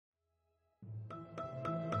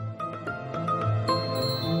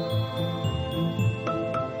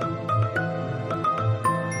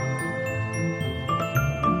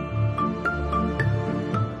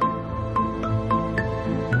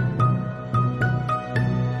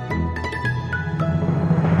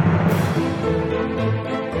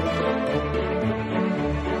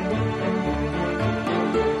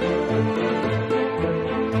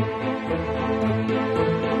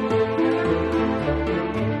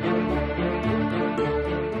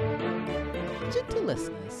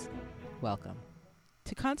listeners, welcome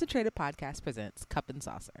to Concentrated Podcast Presents Cup and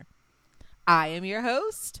Saucer. I am your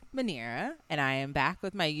host, Manira, and I am back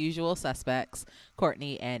with my usual suspects,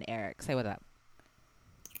 Courtney and Eric. Say what up.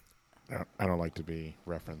 I don't like to be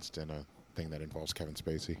referenced in a thing that involves Kevin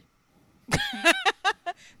Spacey.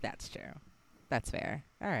 That's true. That's fair.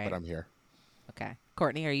 All right. But I'm here. Okay.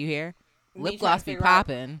 Courtney, are you here? Me Lip gloss be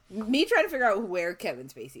popping. Me trying to figure out where Kevin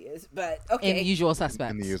Spacey is, but okay. In Usual Suspects.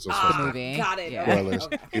 In the Usual The Suspects. movie. Got it. Yeah. Spoilers.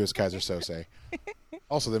 Okay. He was Kaiser Sose.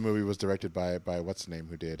 Also, the movie was directed by what's the name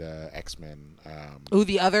who did X-Men. Ooh,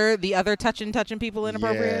 the other touching people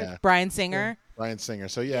inappropriate. Yeah. Brian Singer. Brian Singer.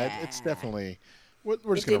 So it's definitely. We're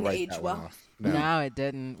just It gonna didn't write age that well. one off. No, it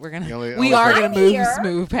didn't. We're gonna. The only We are person- gonna I'm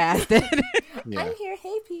move past it. Yeah. I'm here.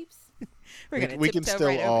 Hey, peeps. We're gonna We can tiptoe still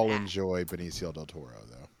right over all that. enjoy Benicio del Toro,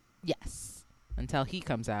 though. Yes, until he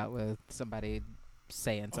comes out with somebody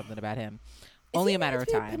saying something about him. Is Only he a matter of married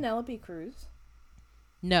to time. Penelope Cruz.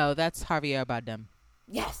 No, that's Javier Bardem.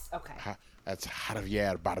 Yes. Okay. That's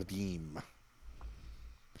Javier Bardem.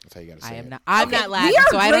 That's how you gotta say I am it. not. I'm Okay, not we laughing, are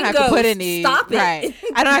so I don't have to gringos. put any. Stop it. Right.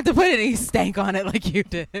 I don't have to put any stank on it like you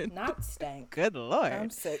did. Not stank. Good lord.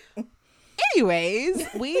 I'm sick. Anyways,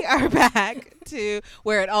 we are back to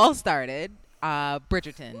where it all started.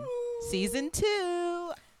 Bridgerton, season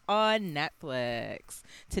 2 on Netflix.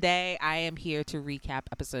 Today, I am here to recap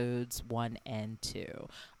episodes 1 and 2.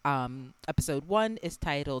 Episode 1 is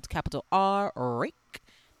titled Capital R, Rake,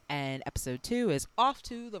 and episode 2 is Off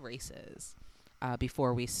to the Races.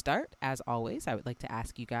 Before we start, as always, I would like to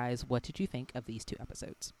ask you guys, what did you think of these 2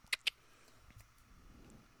 episodes?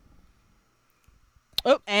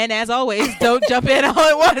 Oh, and as always, don't jump in all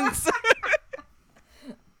at once.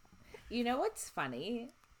 You know what's funny?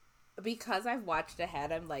 Because I've watched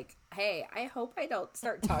ahead, I'm like, hey, I hope I don't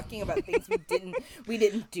start talking about things we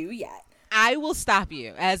didn't do yet. I will stop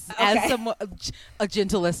you as some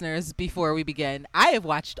gentle listeners before we begin. I have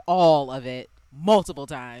watched all of it multiple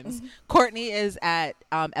times. Courtney is at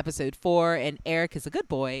episode 4, and Eric is a good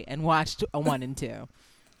boy and watched 1 and 2.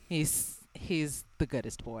 He's the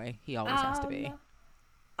goodest boy. He always has to be.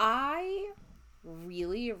 I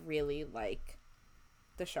really, really like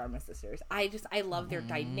the Sharma sisters. I love their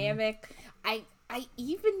dynamic. I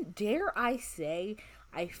even dare I say,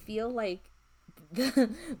 I feel like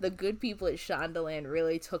the good people at Shondaland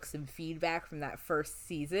really took some feedback from that first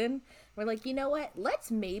season. We're like, you know what? Let's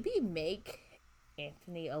maybe make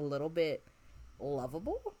Anthony a little bit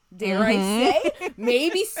lovable. Dare I say?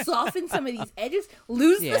 Maybe soften some of these edges.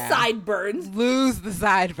 Lose the sideburns. Lose the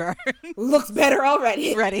sideburn. Looks better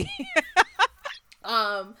already. Ready.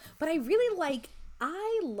 But I really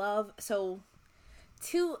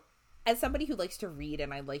as somebody who likes to read,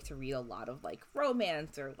 and I like to read a lot of like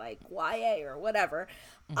romance or like YA or whatever,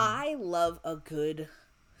 I love a good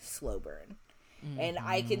slow burn. And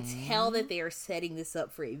I can tell that they are setting this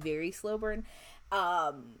up for a very slow burn.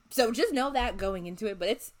 So just know that going into it, but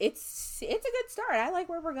it's a good start. I like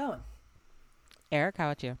where we're going. Eric, how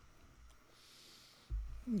about you?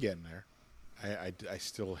 I'm getting there. I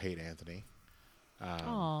still hate Anthony.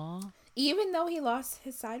 Aww. Even though he lost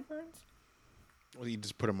his sideburns? Well, you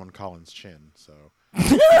just put him on Colin's chin, so.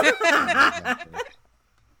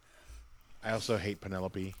 I also hate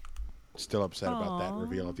Penelope. Still upset about that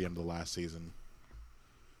reveal at the end of the last season.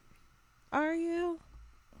 Are you?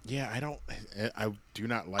 Yeah, I do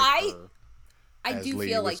not like her. I as do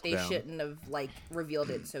Lady feel like they Whistledown. shouldn't have like revealed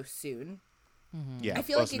it so soon. Yeah, I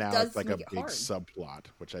feel plus like it now does it's like a make it big hard. subplot,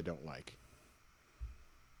 which I don't like.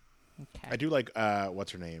 Okay. I do like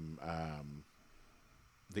what's her name?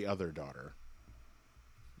 The other daughter.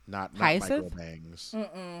 Not Hyacinth? Michael Bangs.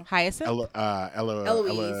 Hyacinth?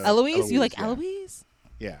 Eloise. Eloise? You like yeah. Eloise?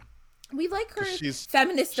 Yeah. We like her 'Cause she's-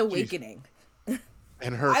 feminist awakening.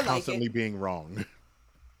 And her I like constantly it. being wrong.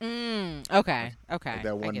 Okay. Like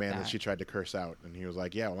that one I get man that she tried to curse out, and he was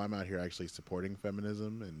like, "Yeah, well, I'm out here actually supporting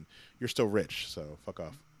feminism, and you're still rich, so fuck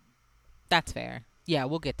off." That's fair. Yeah,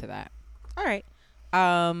 we'll get to that. All right.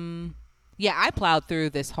 Yeah, I plowed through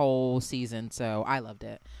this whole season, so I loved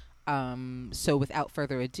it. So without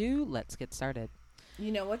further ado, let's get started.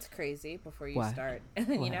 You know what's crazy before you What? start?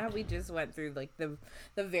 You know how we just went through like the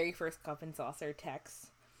very first cup and saucer text,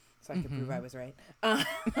 so I could prove I was right.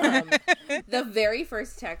 The very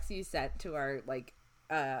first text you sent to our like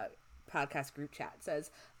podcast group chat says,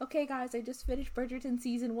 "Okay, guys, I just finished Bridgerton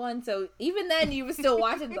season 1." So even then, you were still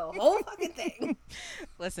watching the whole fucking thing.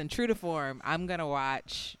 Listen, true to form, I'm gonna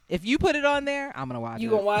watch. If you put it on there, I'm gonna watch You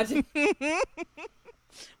it. gonna watch it?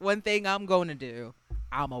 One thing I'm gonna do,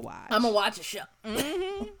 I'm gonna watch. I'm gonna watch a show.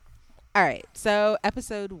 All right, so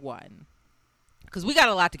episode 1, because we got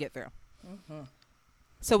a lot to get through.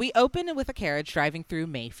 So we open with a carriage driving through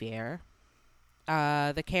Mayfair.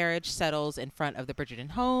 The carriage settles in front of the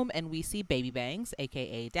Bridgerton home, and we see Baby Bangs,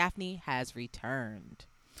 a.k.a. Daphne, has returned.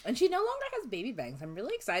 And she no longer has baby bangs. I'm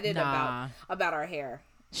really excited about our hair.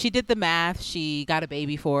 She did the math. She got a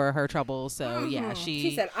baby for her troubles. So, yeah,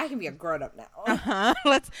 she said, I can be a grown-up now.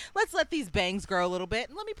 Let's let these bangs grow a little bit,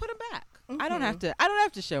 and let me put them back. I don't have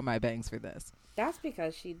to show my bangs for this. That's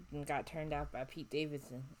because she got turned out by Pete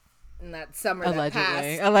Davidson in that summer Allegedly.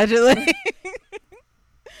 that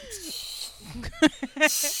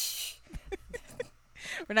passed.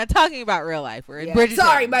 We're not talking about real life. We're in Bridgerton.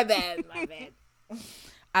 Sorry, my bad.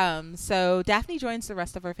 So Daphne joins the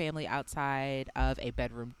rest of her family outside of a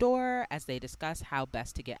bedroom door as they discuss how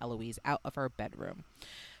best to get Eloise out of her bedroom.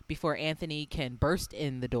 Before Anthony can burst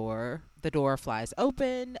in the door flies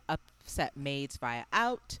open, upset maids fly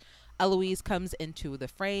out. Eloise comes into the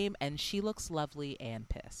frame, and she looks lovely and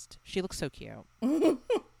pissed. She looks so cute.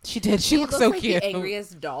 She did. She looks so like cute. The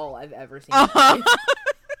angriest doll I've ever seen.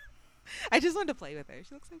 I just wanted to play with her.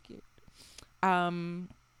 She looks so cute.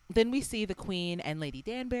 Then we see the Queen and Lady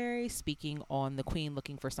Danbury speaking on the Queen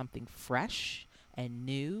looking for something fresh and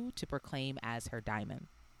new to proclaim as her diamond.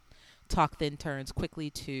 Talk then turns quickly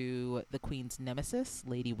to the Queen's nemesis,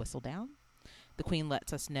 Lady Whistledown. The Queen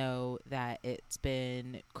lets us know that it's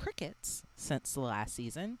been crickets since the last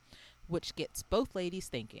season, which gets both ladies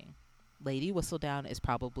thinking. Lady Whistledown is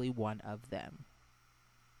probably one of them.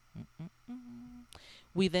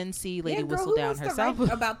 We then see Lady Whistledown herself.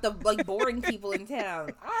 About the boring people in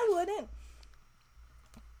town. I wouldn't.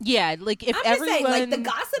 Yeah, like if I'm everyone, just saying, like the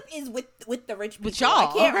gossip is with the rich people. With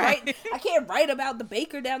y'all, I can't write about the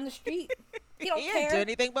baker down the street. He don't care. Do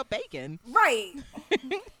anything but bacon. Right.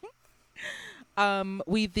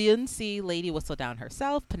 We then see Lady Whistledown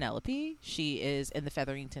herself, Penelope. She is in the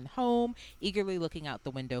Featherington home, eagerly looking out the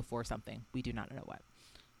window for something. We do not know what.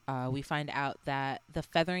 We find out that the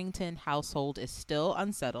Featherington household is still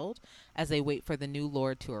unsettled as they wait for the new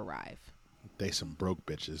lord to arrive. They some broke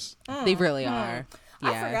bitches. They really are. Yeah.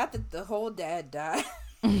 I forgot that the whole dad died.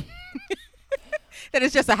 That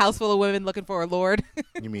it's just a house full of women looking for a lord.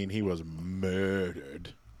 You mean he was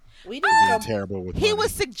murdered? We didn't terrible with he money.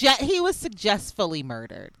 he was suggestfully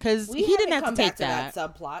murdered because he didn't have to take that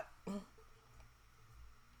subplot.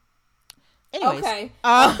 Anyways,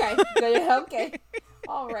 okay.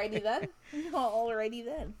 Alrighty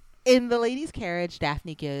then. In the ladies' carriage,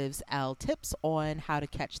 Daphne gives Elle tips on how to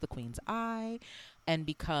catch the Queen's eye and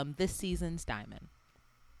become this season's diamond.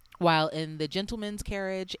 While in the gentleman's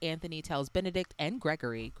carriage, Anthony tells Benedict and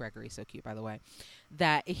Gregory's so cute, by the way,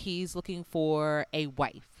 that he's looking for a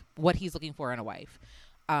wife, what he's looking for in a wife.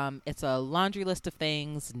 It's a laundry list of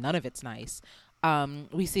things. None of it's nice.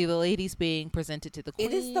 We see the ladies being presented to the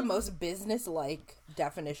Queen. It is the most business-like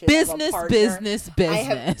definition business of a partner business I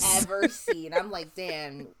have ever seen. I'm like,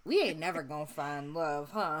 damn, we ain't never gonna find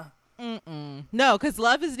love, huh? No, because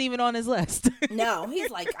love isn't even on his list. No,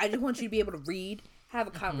 he's like, I just want you to be able to read, have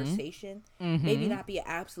a conversation, maybe not be an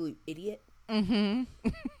absolute idiot.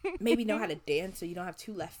 Maybe know how to dance so you don't have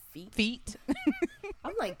two left feet.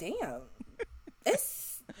 I'm like, damn,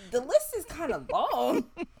 the list is kind of long.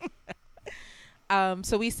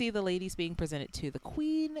 So we see the ladies being presented to the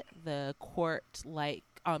Queen, the court, to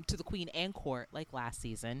the Queen and court, like last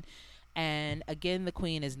season. And again, the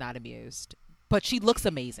Queen is not amused, but she looks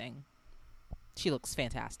amazing. She looks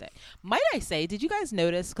fantastic. Might I say, did you guys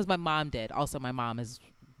notice? Because my mom did. Also, my mom has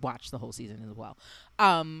watched the whole season as well.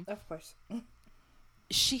 Of course.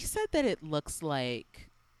 She said that it looks like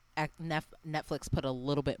Netflix put a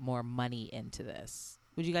little bit more money into this.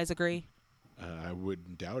 Would you guys agree? I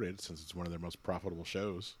wouldn't doubt it, since it's one of their most profitable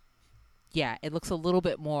shows. Yeah, it looks a little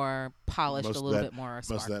bit more polished, a little bit more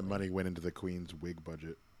sparkly. Most of that money went into the Queen's wig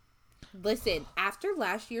budget. Listen, after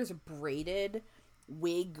last year's braided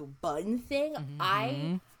wig bun thing,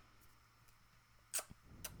 I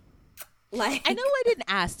know I didn't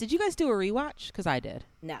ask. Did you guys do a rewatch? Because I did.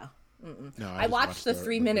 No. No, I watched the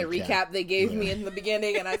 3-minute recap they gave me in the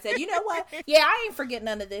beginning, and I said, you know what? Yeah, I ain't forget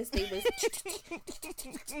none of this. They was,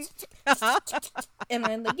 and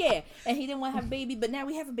I'm like, yeah. And he didn't want to have a baby, but now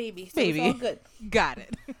we have a baby, so it's all good. Got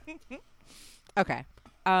it. Okay.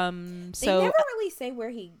 They So never really say where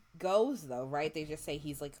he goes, though, right? They just say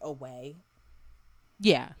he's like away.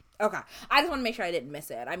 yeah. Okay, I just want to make sure I didn't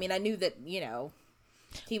miss it. I mean, I knew that, he was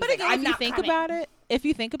But like, again, I'm if you not think coming. about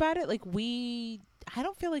it, like I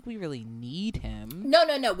don't feel like we really need him.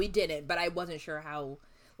 No, we didn't. But I wasn't sure how,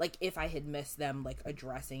 like, if I had missed them, like,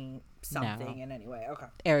 addressing something in any way. Okay.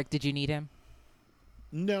 Eric, did you need him?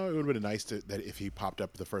 No, it would have been nice that if he popped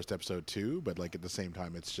up the first episode too, but like at the same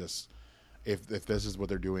time, it's just if this is what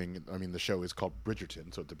they're doing, I mean, the show is called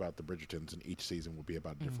Bridgerton, so it's about the Bridgertons, and each season will be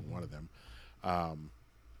about a different one of them.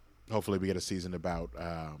 Hopefully, we get a season about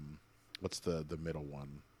what's the middle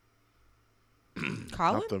one?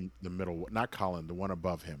 Colin? Not the middle, not Colin, the one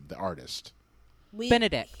above him, the artist.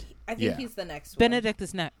 Benedict. I think Yeah. he's the next one. Benedict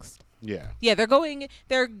is next. Yeah. Yeah, they're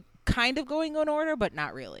kind of going in order, but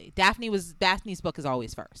not really. Daphne's book is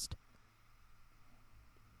always first.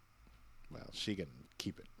 Well, she can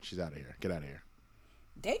keep it. She's out of here. Get out of here.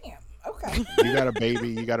 Damn. Okay. You got a baby.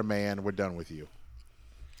 You got a man. We're done with you.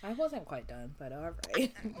 I wasn't quite done, but all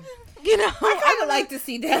right. You know, I kind of like to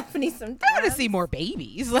see Daphne sometimes. I want to see more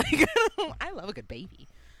babies. Like, I love a good baby.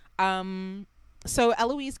 So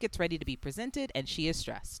Eloise gets ready to be presented, and she is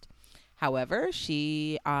stressed. However,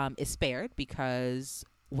 she is spared because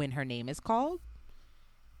when her name is called,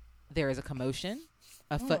 there is a commotion.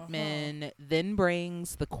 A footman then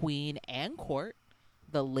brings the queen and court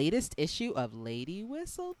the latest issue of Lady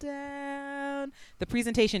Whistledown. The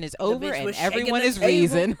presentation is over, bitch and was shaking everyone the is table.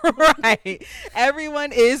 reading. Right.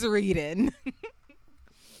 Everyone is reading.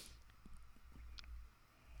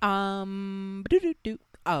 Oh,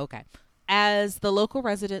 okay. As the local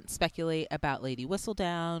residents speculate about Lady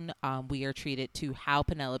Whistledown, we are treated to how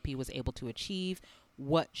Penelope was able to achieve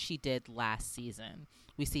what she did last season.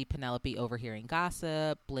 We see Penelope overhearing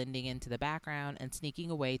gossip, blending into the background, and sneaking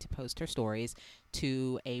away to post her stories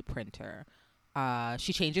to a printer.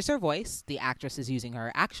 She changes her voice. The actress is using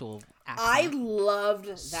her actual accent. I loved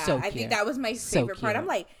that. So I cute. think that was my So favorite part. cute. I'm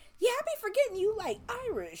like, yeah, I be forgetting you like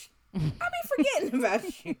Irish. I be forgetting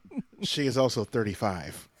about you. She is also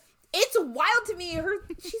 35. It's wild to me.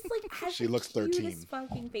 She's like, has She the looks 13. cutest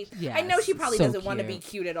fucking face. Yes, I know she probably so doesn't want to be cute.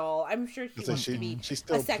 cute at all. I'm sure she So wants to be she a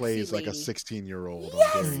still sexy plays like a lady. 16-year-old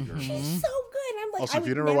Yes, on Dairy Girls. she's so good. I'm like, Also, I if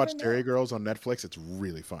you would never watched know. Dairy Girls on Netflix, it's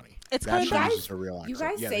really funny. It's that kind she of- uses her real accent. You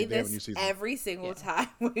guys Yeah, say they have a new this season. every single time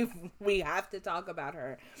we have to talk about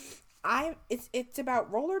her. It's about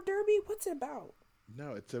roller derby. What's it about?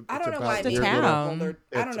 No, it's I don't know why I It's made a it town. about roller.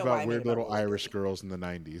 I don't It's know why I about made weird it little about roller Irish derby. girls in the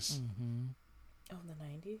 90s. Oh, the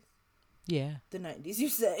 90s. Yeah. The 90s, you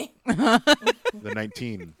say? The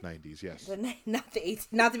 1990s, yes. Not the 18,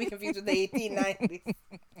 not to be confused with the 1890s.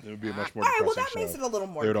 It would be a much more All right, well depressing that makes show. it a little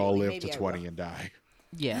more. They would all appealing. live to Maybe I 20 will. and die.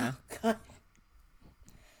 Yeah.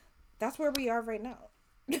 That's where we are right now.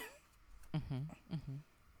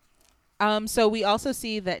 So we also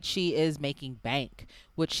see that she is making bank,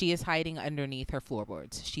 which she is hiding underneath her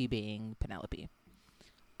floorboards, she being Penelope.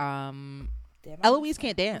 Damn, Eloise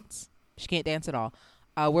can't dance. She can't dance at all.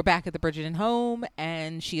 We're back at the Bridgerton home,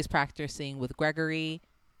 and she is practicing with Gregory.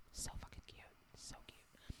 So fucking cute. So cute.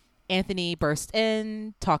 Anthony bursts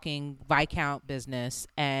in, talking Viscount business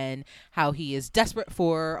and how he is desperate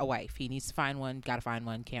for a wife. He needs to find one, gotta find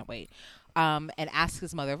one, can't wait. And asks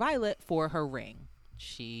his mother, Violet, for her ring.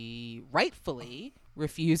 She rightfully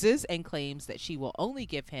refuses and claims that she will only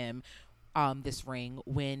give him this ring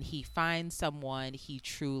when he finds someone he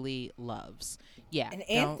truly loves. Yeah. And don't-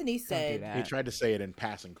 Anthony don't do said- He that. tried to say it in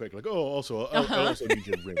passing quick, like, oh, also, I also need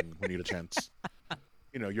your ring when you get a chance.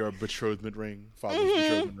 You know, your betrothment ring, father's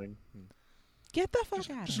betrothment ring. Get the fuck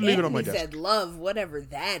out of just here. leave it on my Anthony desk. said love, whatever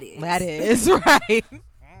that is. That is right.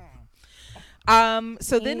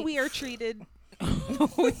 So then we are treated.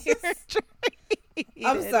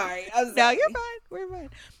 I'm sorry. No, you're fine. We're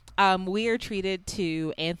fine. We are treated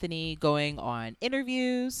to Anthony going on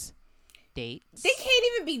interviews, dates. They can't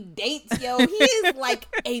even be dates, yo. He's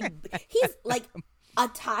like a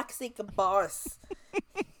toxic boss.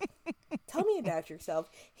 Tell me about yourself.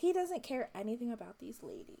 He doesn't care anything about these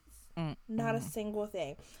ladies. Not a single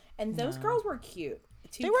thing. And those girls were cute.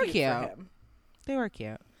 Too They were cute. cute. For him. They were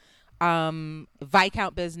cute.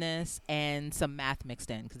 Viscount business and some math mixed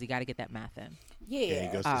in because you got to get that math in. Yeah. Yeah, he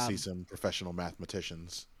goes to see some professional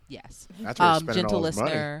mathematicians. Yes. That's where he's spending Gentle all his money.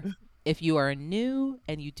 listener, if you are new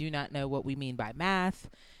and you do not know what we mean by math,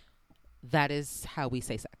 that is how we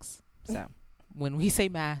say sex. So when we say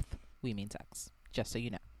math, we mean sex, just so you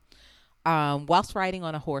know. Whilst riding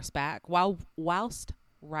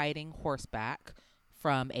horseback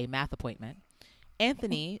from a math appointment,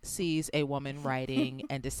 Anthony sees a woman riding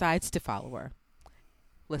and decides to follow her.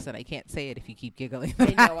 Listen, I can't say it if you keep giggling.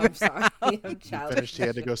 I know, I'm sorry. I'm He childish. finished, he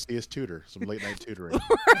had to go see his tutor, some late night tutoring.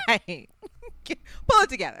 Right. Pull it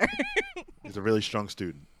together. He's a really strong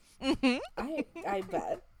student. I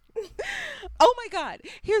bet. Oh my God.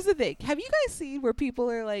 Here's the thing. Have you guys seen where people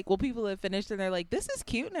are like, well, people have finished and they're like, this is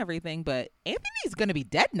cute and everything, but Anthony's going to be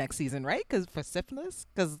dead next season, right? Because for syphilis?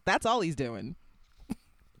 Because that's all he's doing.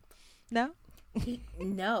 No?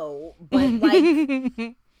 No, but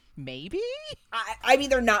like, Maybe? I mean,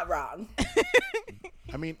 they're not wrong.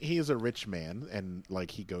 I mean, he is a rich man, and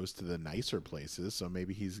like he goes to the nicer places, so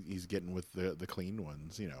maybe he's getting with the clean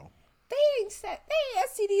ones, you know. They ain't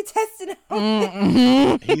STD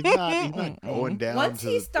testing He's not going down. Once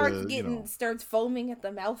he starts the, starts foaming at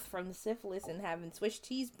the mouth from the syphilis and having Swiss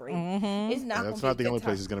cheese break, it's not. That's not the only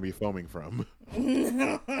place he's going to be foaming from.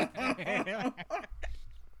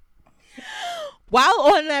 While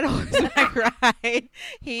on that horseback ride,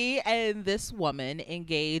 he and this woman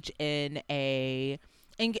engage in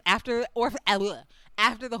after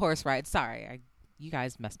the horse ride. Sorry, you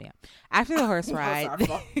guys messed me up. After the horse ride,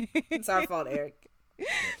 it's our fault, Eric.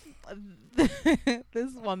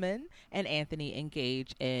 This woman and Anthony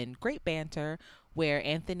engage in great banter, where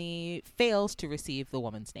Anthony fails to receive the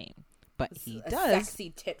woman's name, but he does.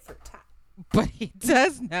 Sexy tit for tat. But he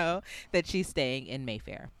does know that she's staying in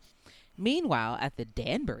Mayfair. Meanwhile, at the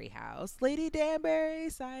Danbury house, Lady Danbury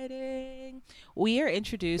sighting, we are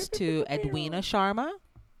introduced to Edwina Sharma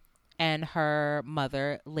and her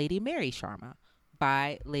mother, Lady Mary Sharma,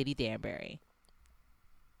 by Lady Danbury.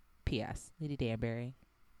 P.S. Lady Danbury.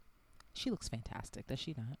 She looks fantastic, does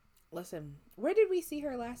she not? Listen, where did we see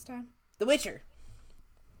her last time? The Witcher.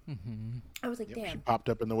 Mm-hmm. I was like, She damn. popped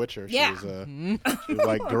up in The Witcher. Yeah. She was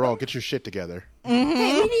like, girl, get your shit together.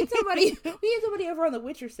 Hey, we need somebody over on the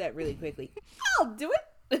Witcher set really quickly. I'll do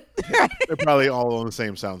it. They're probably all on the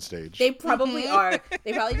same soundstage. They probably are.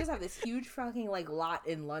 They probably just have this huge fucking like lot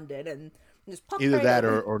in London and just pop Either right that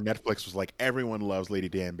over. or Netflix was like, everyone loves Lady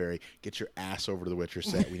Danbury. Get your ass over to the Witcher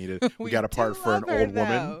set. We got a part do for an love her, old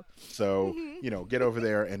woman. though. So, get over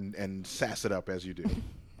there and sass it up as you do.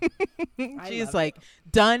 She's like,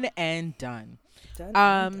 done and done. Done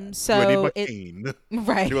and done. So I need my cane.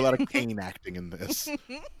 right. I do a lot of cane acting in this.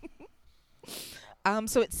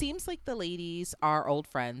 So it seems like the ladies are old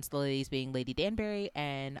friends, the ladies being Lady Danbury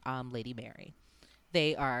and Lady Mary.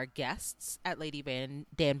 They are guests at Lady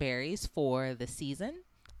Danbury's for the season.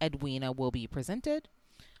 Edwina will be presented.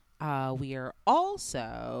 We are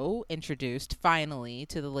also introduced finally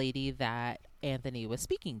to the lady that Anthony was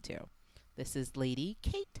speaking to. This is Lady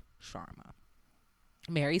Kate Sharma,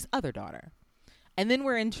 Mary's other daughter. And then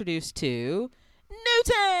we're introduced to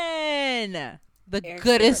Newton, the Eric's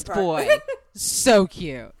goodest favorite part. boy. So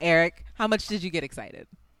cute. Eric, how much did you get excited?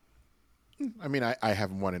 I mean, I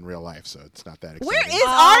haven't won in real life, so it's not that exciting. Where is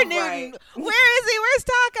All our Newton? right. Where is he? Where's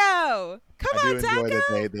Taco? Come I on, do enjoy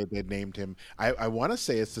Taco. that they named him. I want to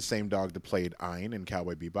say it's the same dog that played Ein in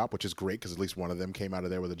Cowboy Bebop, which is great because at least one of them came out of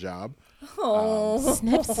there with a job.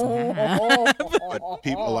 Snip, snap. But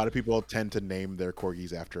a lot of people tend to name their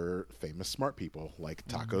corgis after famous smart people. Like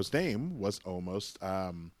Taco's name was almost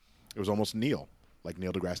Neil, like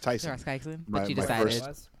Neil deGrasse Tyson. DeGrasse Tyson, My, but you my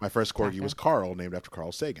decided. my first corgi Taco. was Carl, named after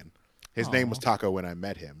Carl Sagan. His name was Aw. Taco when I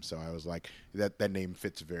met him, so I was like, that name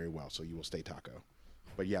fits very well, so you will stay Taco.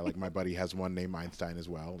 But yeah, like my buddy has one named Einstein as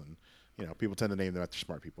well, and people tend to name them after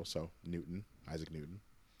smart people. So Newton, Isaac Newton,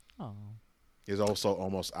 Oh. is also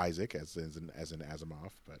almost Isaac as in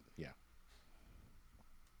Asimov, but yeah.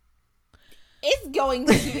 It's getting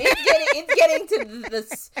to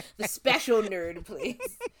the special nerd place.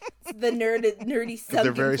 It's the nerdy sunken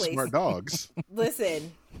They're very place. smart dogs.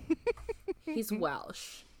 Listen, he's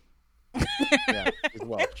Welsh. Yeah, he's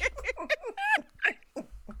Welsh.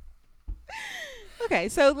 Okay,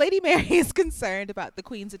 so Lady Mary is concerned about the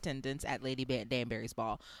Queen's attendance at Lady Danbury's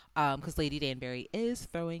ball, because Lady Danbury is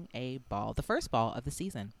throwing a ball, the first ball of the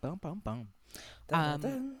season. Boom, boom, boom. Dun,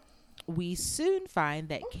 dun, dun. We soon find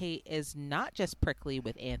that Kate is not just prickly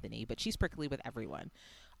with Anthony, but she's prickly with everyone.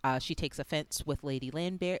 She takes offense with Lady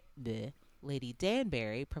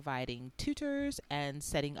Danbury providing tutors and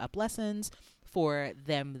setting up lessons for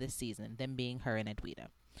them this season, them being her and Edwina.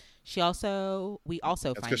 We also That's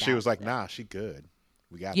find because she out was like, that- nah, she good.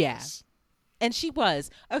 We got Yeah. this. And she was.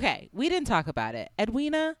 Okay, we didn't talk about it.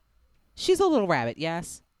 Edwina, she's a little rabbit,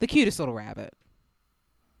 yes? The cutest little rabbit.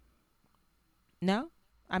 No?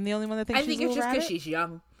 I'm the only one that thinks I she's think a it's little just because rabbit? she's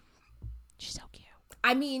young. She's so cute.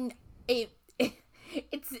 I mean,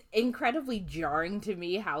 it's incredibly jarring to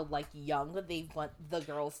me how like young they want the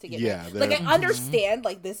girls to get. Yeah, like I they're- understand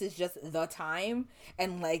like this is just the time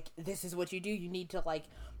and like this is what you do. You need to like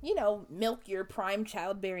milk your prime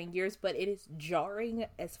childbearing years, but it is jarring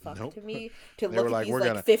as fuck Nope. to me to They look were at like, these we're like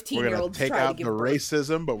gonna 15-year-olds take trying out to give the birth.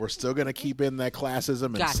 racism, but we're still gonna keep in that classism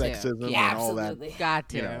and Got to. sexism Yeah, and all that. absolutely. Got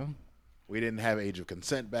to. You know. We didn't have age of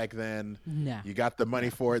consent back then. No. You got the money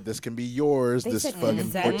for it. This can be yours. They This said fucking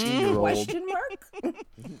consent? 14-year-old. Question mark?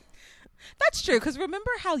 That's true, because remember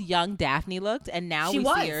how young Daphne looked, and now She we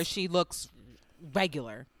was. see her, she looks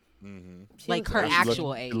regular. She Like was her like-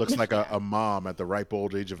 actual It age. looks like a mom at the ripe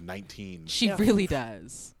old age of 19. She Yeah. really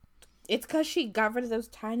does. It's because she got rid of those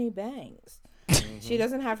tiny bangs. She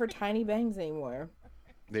doesn't have her tiny bangs anymore.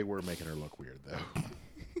 They were making her look weird, though.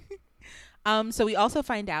 So we also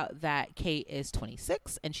find out that Kate is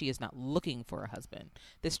 26 and she is not looking for a husband.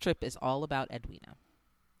 This trip is all about Edwina.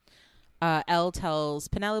 Elle tells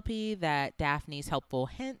Penelope that Daphne's helpful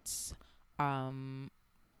hints.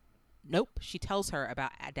 Nope, she tells her about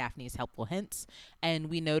Daphne's helpful hints, and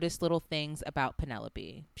we notice little things about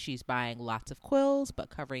Penelope. She's buying lots of quills, but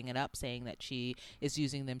covering it up, saying that she is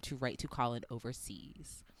using them to write to Colin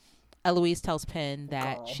overseas. Eloise tells Pen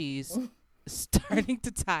that she's starting to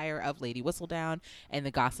tire of Lady Whistledown and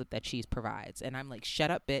the gossip that she provides. And I'm like, shut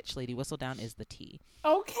up, bitch. Lady Whistledown is the tea.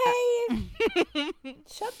 Okay.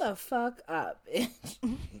 Shut the fuck up, bitch.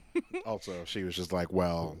 Also, she was just like,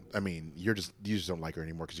 well, I mean, you just don't like her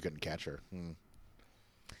anymore because you couldn't catch her.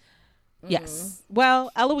 Yes. Well,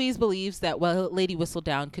 Eloise believes that, Lady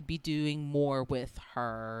Whistledown could be doing more with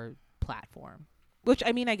her platform. Which,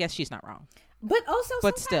 I mean, I guess she's not wrong. But also,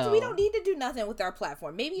 But sometimes still, we don't need to do nothing with our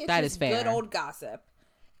platform. Maybe it's that just is fair. good old gossip.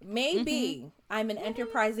 Maybe I'm an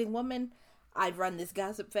enterprising woman. I'd run this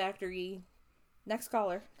gossip factory. Next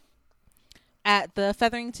caller. At the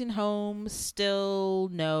Featherington home, still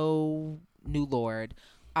no new lord.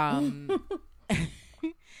 And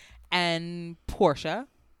Portia,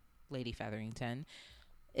 Lady Featherington,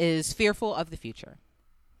 is fearful of the future.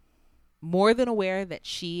 More than aware that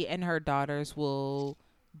she and her daughters will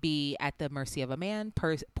be at the mercy of a man,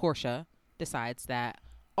 Portia decides that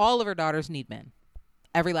all of her daughters need men.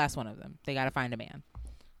 Every last one of them. They got to find a man.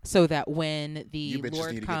 So that when the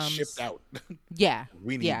Lord comes... to get shipped out. Yeah.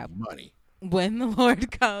 We need money. When the Lord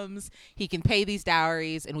comes, he can pay these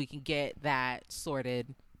dowries and we can get that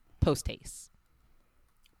sorted post-haste.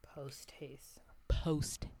 Post-haste.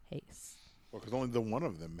 Post-haste. Well, because only the one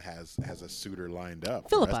of them has a suitor lined up.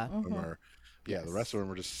 Philippa. The rest of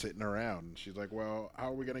them are just sitting around. She's like, well, how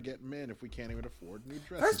are we going to get men if we can't even afford new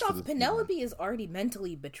dresses? First off, Penelope is already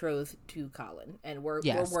mentally betrothed to Colin, and we're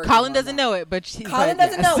working Colin on doesn't that. know it, but Colin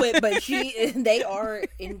doesn't know it, but they are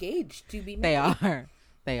engaged to be married.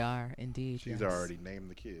 They are indeed. She's already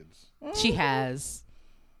named the kids. She has.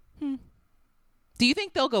 Do you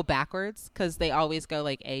think they'll go backwards? Because they always go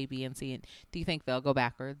like A, B, and C. Do you think they'll go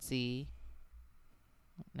backwards? C.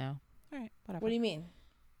 No. All right. Whatever. What do you mean?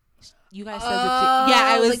 You guys said what you...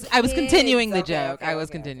 Yeah, I was continuing the Okay, joke. okay, I was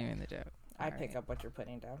okay, continuing the joke. I pick up what you're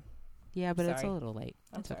putting down. Yeah, but it's a Sorry. little late.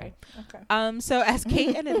 I'm It's sorry. okay. Okay. So as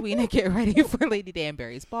Kate and Edwina get ready for Lady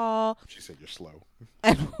Danbury's ball, She said you're slow.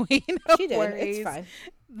 Edwina She did. worries It's fine.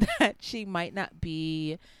 that she might not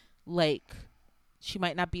be liked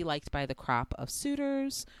by the crop of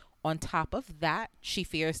suitors. On top of that, she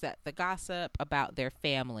fears that the gossip about their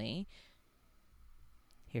family...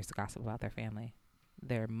 Here's the gossip about their family.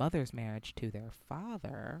 Their mother's marriage to their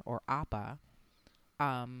father, or Appa.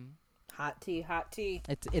 Hot tea, hot tea.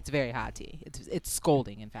 It's very hot tea. It's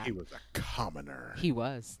scolding, in fact. He was a commoner. He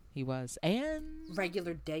was. And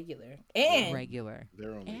Regular, degular. And regular.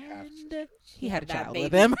 They're only half And sisters. he had a that child baby.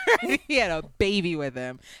 with him. He had a baby with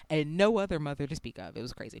him, and no other mother to speak of. It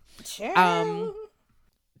was crazy. Chill.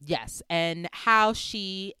 Yes, and how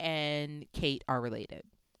she and Kate are related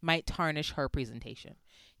might tarnish her presentation.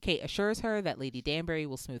 Kate assures her that Lady Danbury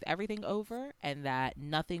will smooth everything over and that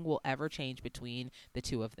nothing will ever change between the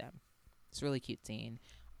two of them. It's a really cute scene.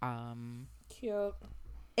 Cute.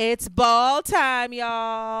 It's ball time,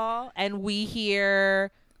 y'all. And we hear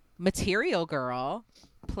Material Girl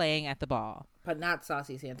playing at the ball. But not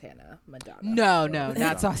Saucy Santana, Madonna. No,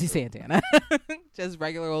 not Saucy Santana. Just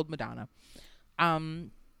regular old Madonna.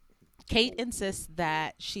 Kate insists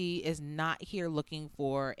that she is not here looking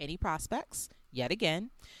for any prospects. Yet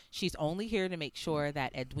again, she's only here to make sure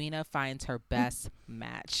that Edwina finds her best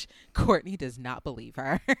match. Courtney does not believe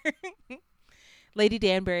her. Lady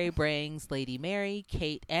Danbury brings Lady Mary,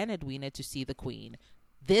 Kate, and Edwina to see the Queen.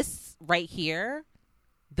 This right here,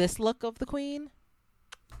 this look of the Queen,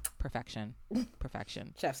 perfection.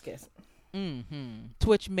 Perfection. Chef's kiss. To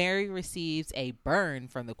which Mary receives a burn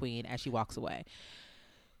from the Queen as she walks away.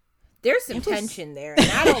 There's some tension there, and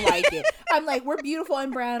I don't like it. I'm like, we're beautiful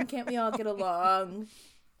and brown. Can't we all get along?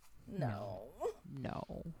 No.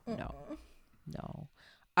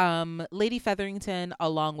 Lady Featherington,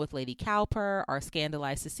 along with Lady Cowper, are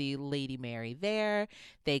scandalized to see Lady Mary there.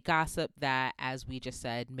 They gossip that, as we just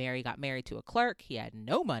said, Mary got married to a clerk. He had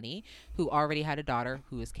no money, who already had a daughter,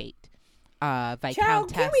 who is Kate. Viscountess.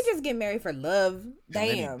 Child, can't we just get married for love?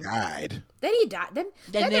 Damn. And then he died. Then he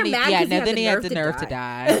died. Then he had the nerve to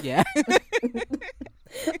die. Yeah.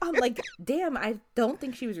 I'm like, damn, I don't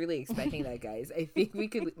think she was really expecting that, guys. I think we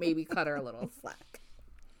could maybe cut her a little slack.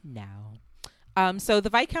 No. So the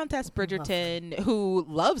Viscountess Bridgerton, who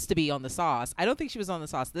loves to be on the sauce, I don't think she was on the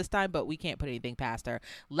sauce this time, but we can't put anything past her,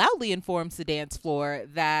 loudly informs the dance floor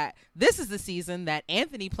that this is the season that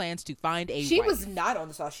Anthony plans to find a She wife. was not on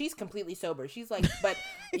the sauce. She's completely sober. She's like, but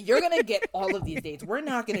you're going to get all of these dates. We're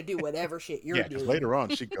not going to do whatever shit you're Yeah, because doing. later on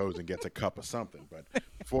she goes and gets a cup of something. But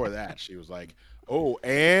before that, she was like, "Oh,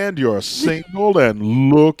 and you're single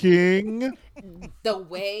and looking." The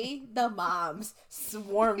way the moms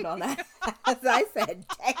swarmed on that, as I said,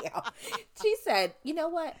 damn. She said, you know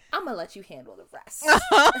what? I'm going to let you handle the rest.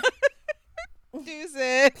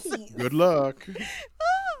 Deuces. Good luck.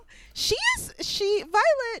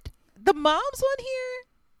 Violet, the moms on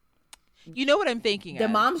here. You know what I'm thinking The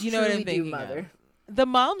of. moms You know what truly I'm do thinking mother. of. The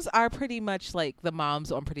moms are pretty much like the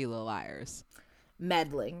moms on Pretty Little Liars.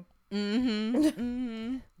 Meddling.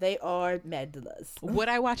 Mm-hmm. They are meddlers. Would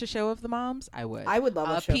I watch a show of the moms? I would. I would love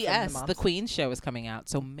a show from the P.S. moms. The Queen's show is coming out,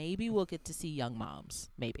 so maybe we'll get to see young moms.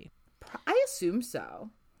 Maybe. I assume so.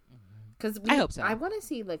 Because I hope so. I want to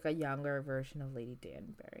see like a younger version of Lady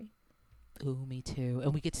Danbury. Ooh, me too.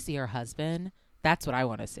 And we get to see her husband. That's what I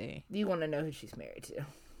want to see. You want to know who she's married to?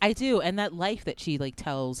 I do, and that life that she like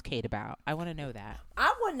tells Kate about. I want to know that.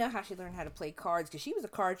 I want to know how she learned how to play cards because she was a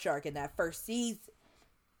card shark in that first season.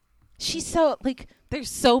 She's so like. There's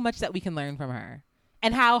so much that we can learn from her,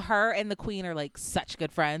 and how her and the Queen are like such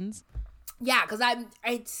good friends. Yeah, because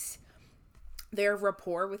it's their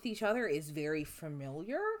rapport with each other is very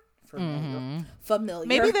familiar.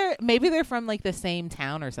 Familiar. Maybe they're from like the same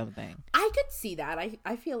town or something. I could see that.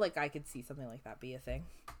 I feel like I could see something like that be a thing.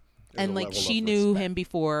 There's And a like level she of knew respect. him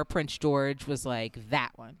before Prince George was like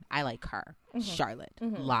that one. I like her. Mm-hmm. Charlotte,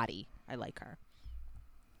 Lottie. I like her.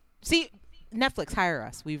 See, Netflix, hire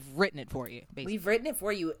us. We've written it for you. Basically. We've written it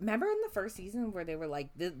for you. Remember in the first season where they were like,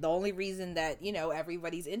 the only reason that,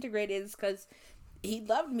 everybody's integrated is because he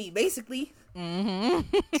loved me, basically.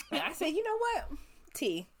 Mm-hmm. And I said, you know what?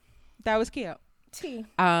 T. That was cute. T.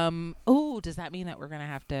 Oh, does that mean that we're gonna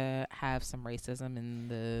have to have some racism in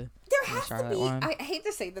the There has to Charlotte be. one? I hate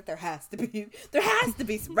to say that there has to be. There has to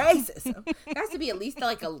be some racism. There has to be at least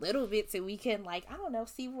like a little bit so we can I don't know,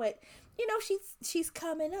 see what she's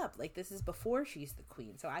coming up. Like this is before she's the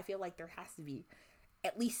queen, so I feel like there has to be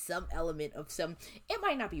at least some element of some. It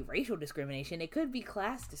might not be racial discrimination. It could be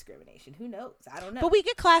class discrimination. Who knows? I don't know. But we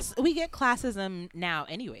get classism now,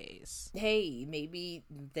 anyways. Hey, maybe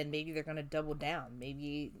they're gonna double down.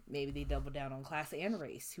 Maybe they double down on class and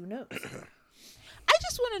race. Who knows? I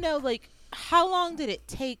just want to know, like, how long did it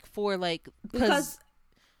take for Because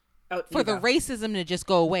for the racism to just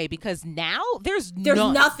go away? Because now there's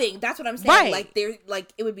nothing. That's what I'm saying. Right.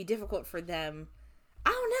 Like it would be difficult for them.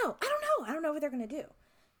 I don't know what they're gonna do.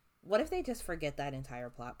 What if they just forget that entire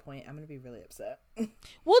plot point? I'm gonna be really upset.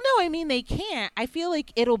 Well, no, I mean they can't. I feel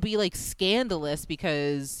like it'll be like scandalous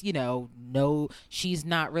because no, she's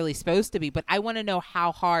not really supposed to be. But I want to know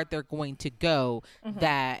how hard they're going to go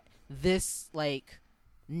that this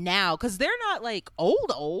now, because they're not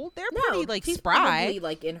old. They're pretty she's spry,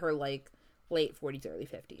 probably in her late 40s, early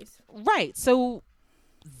 50s. right? So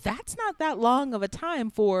that's not that long of a time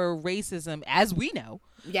for racism, as we know.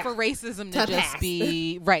 Yeah. For racism to To just pass.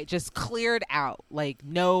 be just cleared out.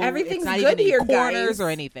 No, Everything's it's not good even here, in corners guys. or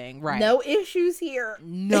anything. Right? No issues here.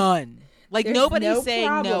 None. There's nobody's no saying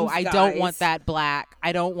no. problems, I don't want guys. that black.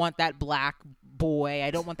 I don't want that black boy.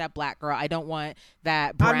 I don't want that black girl. I don't want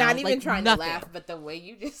that brown. I'm not even trying nothing. to laugh, but the way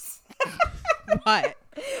you just What?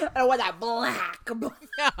 I don't want that black boy.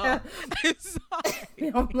 No. I'm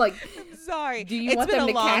sorry. I'm like, I'm sorry. do you It's want been them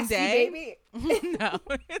a to long cast day. you, baby? No,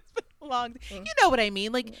 it's been a long. You know what I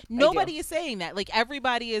mean? Nobody is saying that.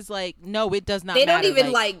 Everybody is no, it does not. They don't matter.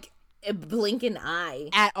 even blink an eye.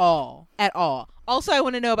 At all. Also, I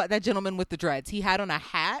want to know about that gentleman with the dreads. He had on a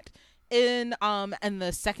hat in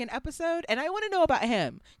the second episode, and I want to know about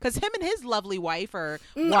him because him and his lovely wife are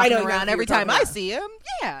I walking know around exactly every what you're time I talking about. see him.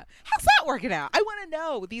 Yeah, how's that working out? I want to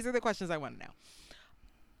know. These are the questions I want to know.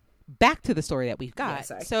 Back to the story that we've got. Yeah,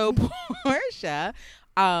 sorry. So Portia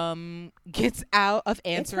gets out of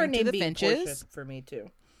It's her answering to name the being Finches. Portia for me too.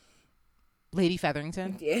 Lady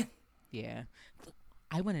Featherington. Yeah. Yeah.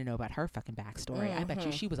 I want to know about her fucking backstory. I bet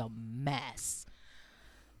you she was a mess.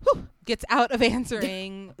 Whew. Gets out of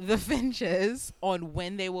answering the Finches on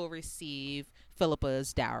when they will receive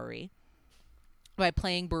Philippa's dowry by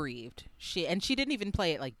playing bereaved. She didn't even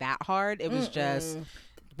play it that hard. It was just,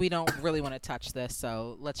 we don't really want to touch this,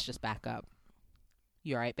 so let's just back up.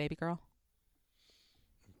 You all right, baby girl?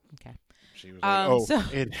 Okay. She was like, so-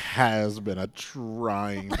 it has been a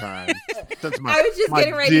trying time. Since my, I was just my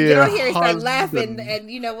getting ready to get dear on here and start husband- laughing, and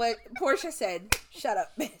you know what? Portia said, "Shut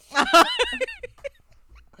up, bitch."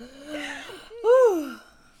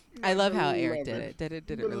 I love how Eric did it. Did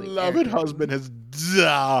it really? Beloved husband has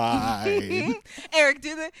died. Eric,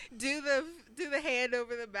 do the hand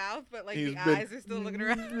over the mouth, but like He's the been eyes are still looking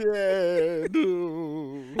around. dead.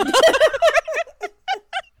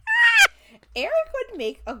 Eric would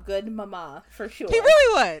make a good mama for sure. He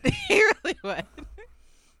really would. He really would.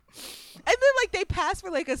 And then like they pass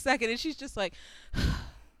for like a second, and she's just like,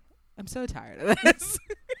 "I'm so tired of this."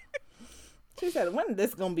 She said, "When is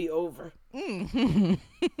this gonna be over?"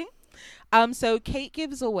 So Kate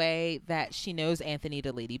gives away that she knows Anthony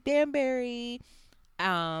to Lady Banbury.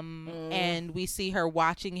 And we see her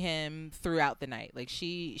watching him throughout the night. Like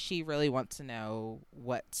she really wants to know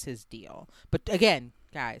what's his deal. But again,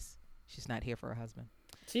 guys, she's not here for her husband.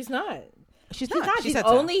 She's not. She's not. She's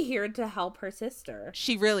only here to help her sister.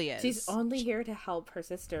 She really is. She's only here to help her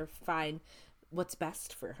sister find what's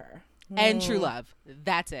best for her. And true love.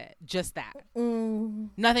 That's it. Just that.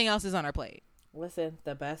 Nothing else is on her plate. Listen,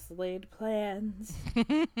 the best laid plans.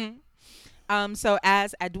 So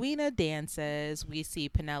as Edwina dances, we see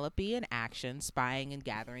Penelope in action, spying and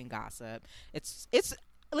gathering gossip. It's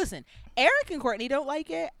listen, Eric and Courtney don't like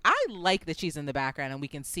it. I like that she's in the background and we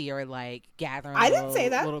can see her like gathering. I didn't say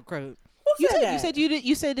that. Little crew. Who said that?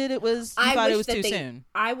 You said it was. You thought it was too soon.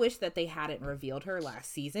 I wish that they hadn't revealed her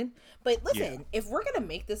last season. But listen, if we're gonna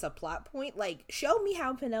make this a plot point, like show me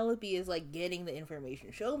how Penelope is like getting the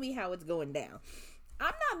information. Show me how it's going down.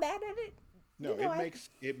 I'm not mad at it. No,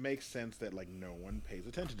 it makes sense that like no one pays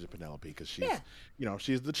attention to Penelope because she's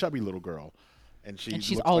she's the chubby little girl, and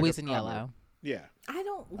she's always like in yellow. Yeah, I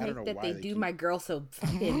don't like that they they do keep... my girl so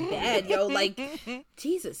fucking bad, yo. Like,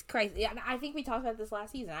 Jesus Christ. Yeah, I think we talked about this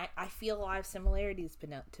last season. I feel a lot of similarities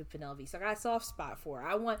to Penelope, so I got a soft spot for her.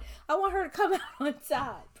 I want her to come out on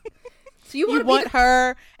top. So you want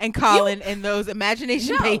her and Colin and those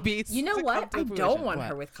imagination babies. You know what? I don't want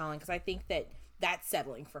her with Colin because I think that's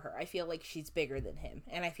settling for her. I feel like she's bigger than him,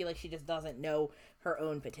 and I feel like she just doesn't know her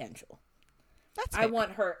own potential. I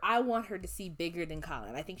want her to see bigger than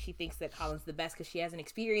Colin. I think she thinks that Colin's the best because she hasn't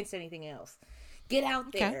experienced anything else. Get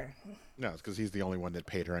out there. No, it's because he's the only one that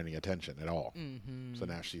paid her any attention at all. Mm-hmm. So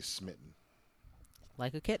now she's smitten.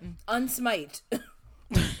 Like a kitten. Unsmite.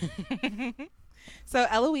 So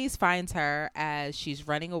Eloise finds her as she's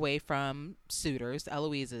running away from suitors.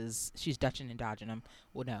 She's dutching and dodging them.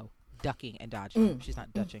 Well, no, ducking and dodging them. She's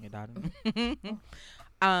not dutching and dodging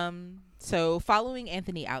them. So following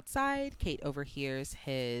Anthony outside, Kate overhears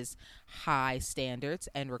his high standards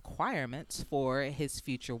and requirements for his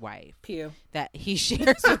future wife. Pew. That he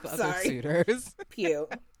shares with other suitors. Pew.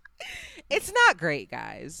 It's not great,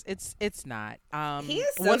 guys. It's not. He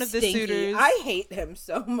is so one of the stinky. suitors. I hate him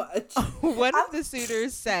so much. One of the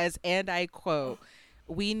suitors says, and I quote,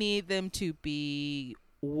 "We need them to be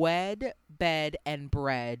wed, bed, and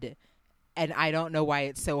bred, and I don't know why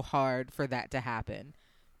it's so hard for that to happen."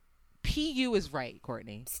 PU is right,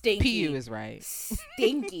 Courtney. Stinky. PU is right.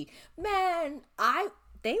 Stinky. Man,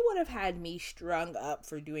 they would have had me strung up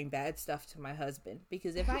for doing bad stuff to my husband.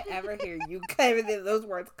 Because if I ever hear you those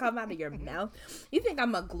words come out of your mouth, you think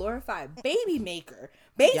I'm a glorified baby maker.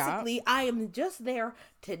 Basically, I am just there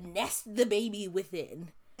to nest the baby within.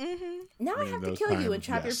 Mm-hmm. Now I have to kill you and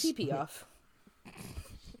chop your pee-pee off.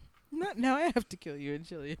 Now I have to kill you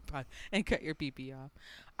and cut your pee-pee off.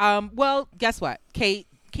 Well, guess what? Kate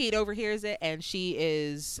overhears it, and she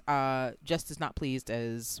is just as not pleased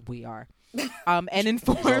as we are. And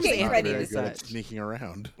informs Anthony as such. Sneaking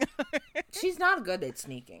around. She's not good at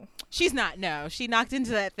sneaking. She's not. No, she knocked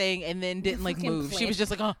into that thing and then didn't move. She was just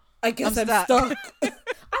like, "Oh, I guess I'm stuck." I'm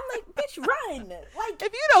like, "Bitch, run!" Like,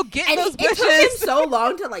 if you don't get those bushes, it took him so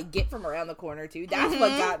long to get from around the corner too. That's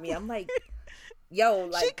what got me. I'm like, yo,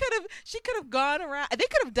 she could have gone around. They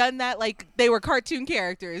could have done that like they were cartoon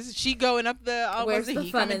characters. She going up the where's the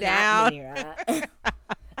fun coming in down. That,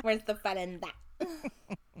 where's the fun in that?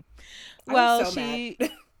 Well, so she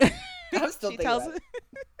I'm still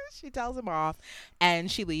she tells him off,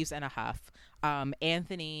 and she leaves in a huff.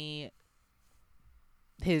 Anthony,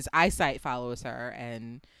 his eyesight follows her,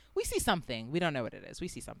 and we see something. We don't know what it is. We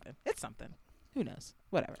see something. It's something. Who knows?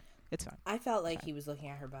 Whatever. It's fine. I felt like he was looking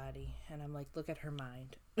at her body, and I'm like, look at her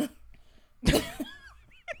mind. Look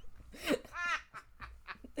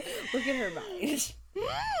at her mind.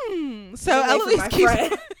 So Eloise keeps...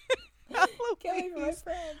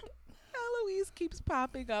 Eloise keeps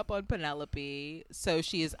popping up on Penelope, so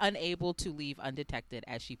she is unable to leave undetected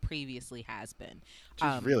as she previously has been.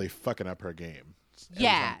 She's really fucking up her game.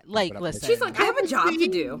 Listen. She's like, I have a job to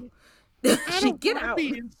do. She get out.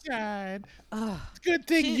 Be inside. It's a good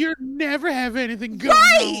thing you never have anything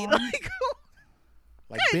going on.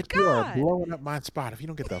 Like, Good bitch, you are God. blowing up my spot if you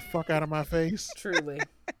don't get the fuck out of my face. Truly.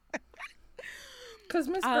 Because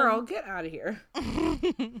Miss Girl, get out of here.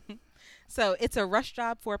 So it's a rush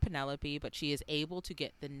job for Penelope, but she is able to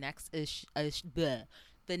get the next issue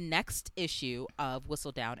of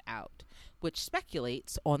Whistledown out, which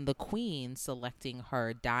speculates on the Queen selecting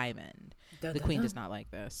her diamond. Dun, The dun, Queen dun. does not like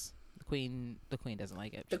this. The Queen doesn't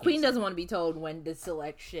like it. The Queen doesn't want to be told when to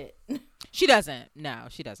select shit. She doesn't. No,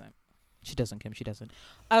 she doesn't. She doesn't, Kim. She doesn't.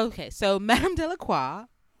 Okay, so Madame Delacroix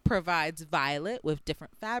provides Violet with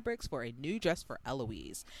different fabrics for a new dress for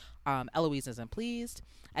Eloise. Eloise isn't pleased.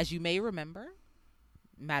 As you may remember,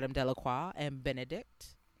 Madame Delacroix and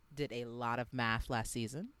Benedict did a lot of math last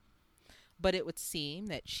season, but it would seem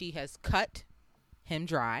that she has cut him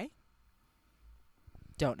dry.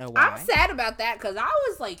 Don't know why. I'm sad about that because I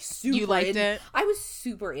was like super. You liked it? I was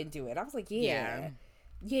super into it. I was like, yeah.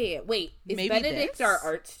 Wait, is Maybe Benedict this? our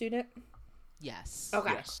art student? Yes.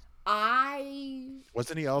 Okay. Yes. I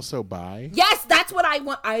Wasn't he also bi? yes, that's what I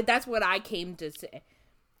want. That's what I came to say.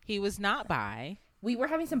 He was not bi. We were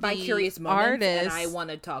having some The bi-curious moments, and artist- I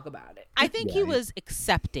want to talk about it. I think he Right. was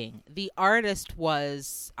accepting. The artist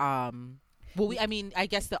was I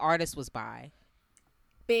guess the artist was bi.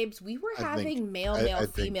 Babes, we were I having think- male, I male,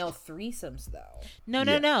 think- female threesomes though.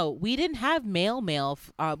 No. We didn't have male.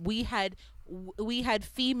 We had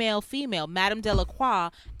female. Madame Delacroix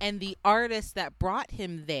and the artist that brought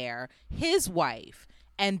him there, his wife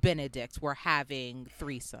and Benedict were having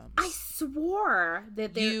threesomes. I swore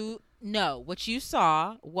that there. What you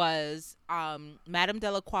saw was Madame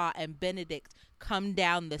Delacroix and Benedict come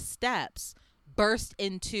down the steps.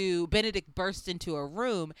 Benedict burst into a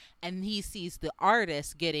room, and he sees the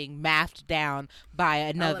artist getting mathed down by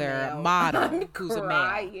another LMAO. model I'm who's a male.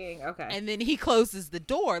 crying. Okay. And then he closes the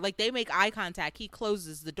door. Like, they make eye contact. He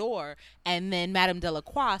closes the door, and then Madame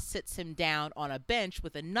Delacroix sits him down on a bench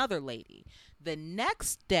with another lady. The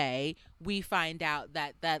next day, we find out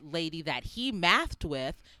that that lady that he mathed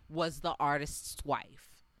with was the artist's wife.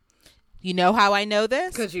 You know how I know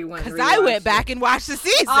this? 'Cause you went and I rewatched went back and watched the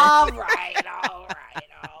season. all right.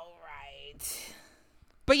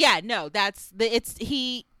 But yeah, no,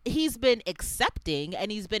 he's been accepting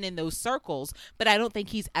and he's been in those circles, but I don't think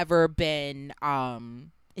he's ever been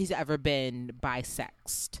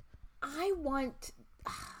bisexed. I want.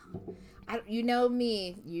 You know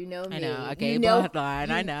me. You know me. I know. Okay, You know,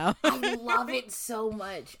 bloodline. I know. I love it so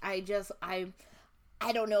much. I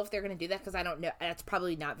don't know if they're gonna do that because I don't know. That's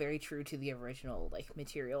probably not very true to the original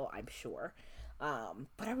material. I'm sure.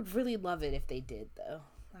 But I would really love it if they did, though.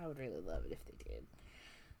 I would really love it if they did.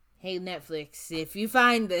 Hey, Netflix, if you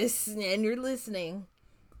find this and you're listening,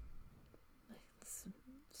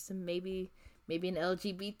 some maybe an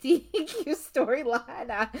LGBTQ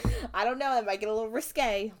storyline. I don't know. It might get a little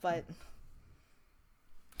risque, but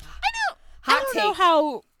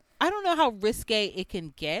I don't know how risque it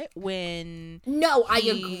can get when no, I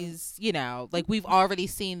agree. he's, we've already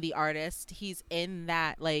seen the artist. He's in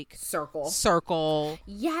that circle.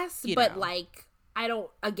 Yes, you but know. I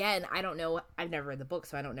don't know. I've never read the book,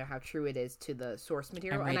 so I don't know how true it is to the source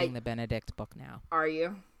material. I'm reading the Benedict book now. Are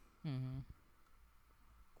you?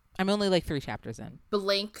 I'm only 3 chapters in.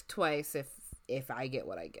 Blink twice if I get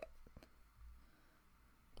what I get.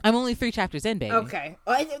 I'm only 3 chapters in, baby. Okay.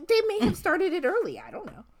 They may have started it early. I don't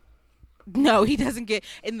know. No, he doesn't get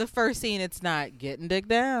in the first scene. It's not getting digged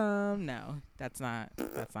down. No, that's not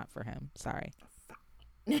for him. Sorry.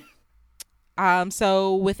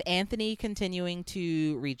 So with Anthony continuing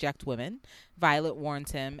to reject women, Violet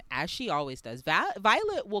warns him, as she always does.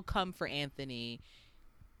 Violet will come for Anthony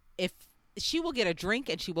if she will get a drink,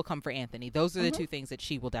 and she will come for Anthony. Those are the two things that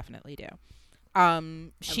she will definitely do.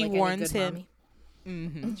 She warns him.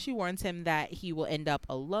 She warns him that he will end up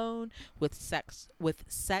alone with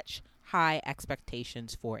such high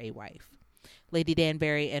expectations for a wife. Lady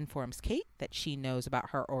Danbury informs Kate that she knows about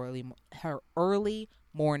her early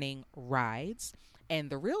morning rides and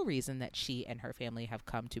the real reason that she and her family have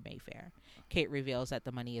come to Mayfair. Kate reveals that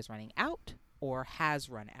the money is running out or has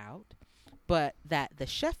run out, but that the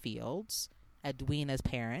Sheffields, Edwina's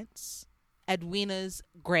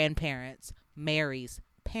grandparents, Mary's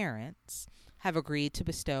parents, have agreed to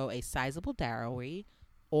bestow a sizable dowry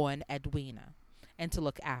on Edwina and to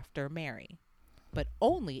look after Mary, but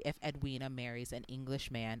only if Edwina marries an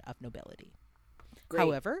English man of nobility. Great.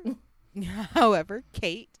 However,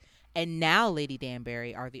 Kate and now Lady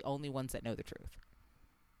Danbury are the only ones that know the truth.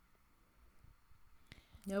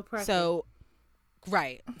 No pressure.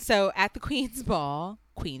 So at the Queen's Ball,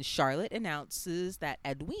 Queen Charlotte announces that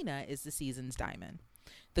Edwina is the season's diamond.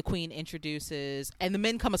 The Queen introduces, and the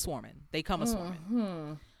men come a swarming. They come a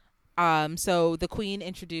swarming. So the queen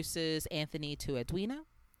introduces Anthony to Edwina.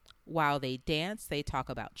 While they dance, they talk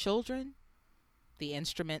about children, the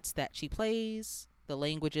instruments that she plays, the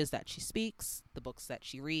languages that she speaks, the books that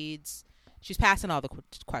she reads. She's passing all the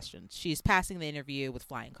questions. She's passing the interview with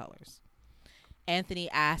flying colors. Anthony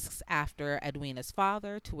asks after Edwina's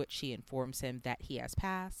father, to which she informs him that he has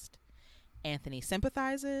passed. Anthony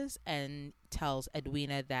sympathizes and tells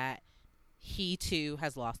Edwina that he too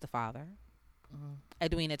has lost a father.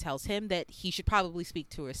 Edwina tells him that he should probably speak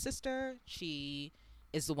to her sister. She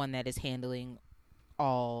is the one that is handling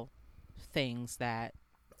all things that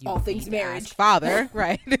you all would things need to marriage. ask father,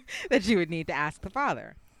 right? That you would need to ask the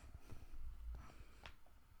father.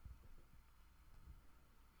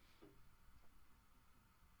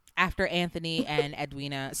 After Anthony and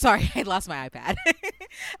Edwina, sorry, I lost my iPad.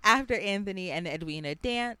 After Anthony and Edwina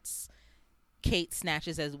dance, Kate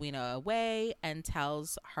snatches Edwina away and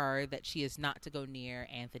tells her that she is not to go near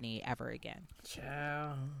Anthony ever again.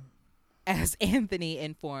 Ciao. As Anthony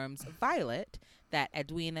informs Violet that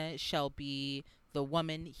Edwina shall be the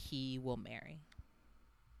woman he will marry.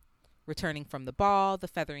 Returning from the ball, the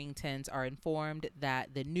Featheringtons are informed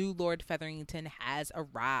that the new Lord Featherington has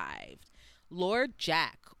arrived. Lord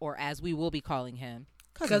Jack, or as we will be calling him,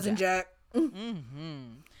 Cousin Jack.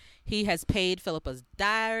 He has paid Philippa's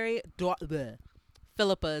dowry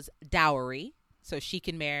so she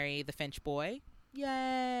can marry the Finch boy.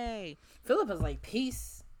 Yay! Philippa's like,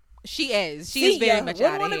 peace. She is. She is very much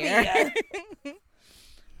out of here.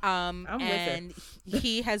 I'm with and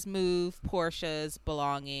he has moved Portia's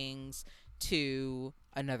belongings to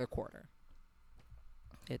another quarter.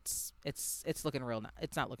 It's looking real.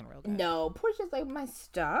 It's not looking real good. No, Portia's like, my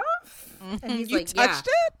stuff, and he's You like, touched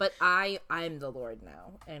yeah, it? but I'm the Lord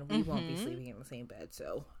now, and we won't be sleeping in the same bed,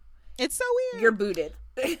 so It's so weird. you're booted.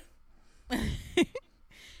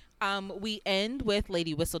 We end with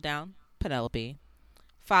Lady Whistledown, Penelope,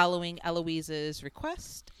 following Eloise's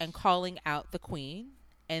request and calling out the queen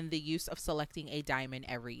and the use of selecting a diamond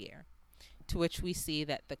every year, to which we see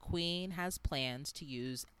that the queen has plans to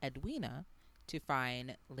use Edwina to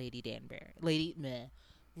find Lady Whistledown.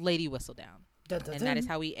 Dun, dun, And that is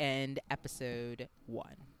dun. how we end episode 1.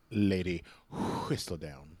 Lady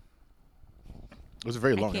Whistledown. It was a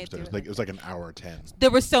very long can't episode. do It was like an hour 10.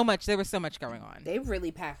 There was so much going on. They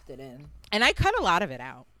really packed it in. And I cut a lot of it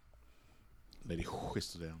out. Lady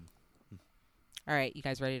Whistledown. All right, you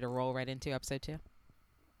guys ready to roll right into episode 2?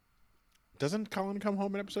 Doesn't Colin come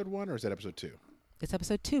home in episode 1, or is that episode 2? It's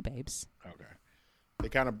episode 2, babes. Okay. They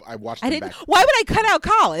kind of, I watched I them didn't. back. Why would I cut out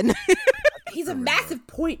Colin? He's a massive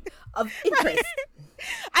point of interest.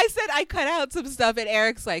 I said I cut out some stuff, and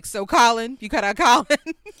Eric's like, "So Colin, you cut out Colin?"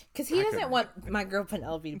 Because he doesn't want my girl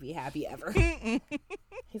Penelope to be happy ever. He's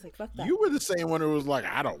like, fuck that. You were the same one who was like,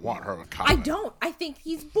 I don't want her with I Colin. don't. I think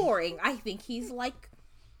he's boring. I think he's like...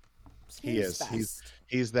 He is. Snooze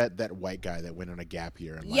He's that white guy that went on a gap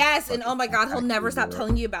year. And like, Yes, and fucking oh my god, he'll back never to stop Europe.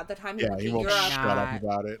 telling you about the time he Yeah, went he to won't Europe. shut up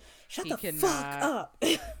about it. Shut He the cannot. fuck up.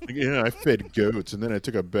 Like, yeah, I fed goats and then I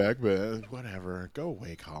took a backpack. Whatever. Go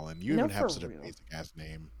away, Colin. You No, even have for such a real. basic ass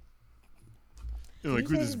name. You know, Did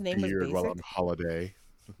like you with say this his name was beard while basic? on holiday.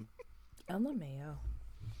 LMAO.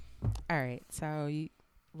 All right, so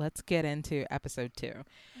let's get into episode 2.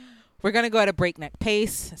 We're gonna go at a breakneck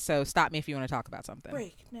pace, so stop me if you want to talk about something.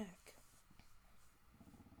 Breakneck.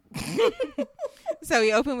 So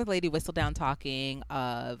we open with Lady Whistledown talking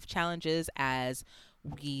of challenges as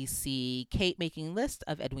we see Kate making lists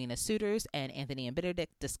of Edwina's suitors and Anthony and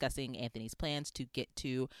Benedict discussing Anthony's plans to get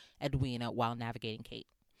to Edwina while navigating Kate.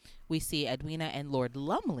 We see Edwina and Lord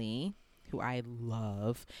Lumley, who I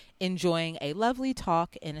love, enjoying a lovely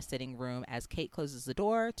talk in a sitting room as Kate closes the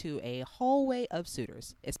door to a hallway of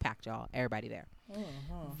suitors. It's packed, y'all. Everybody there.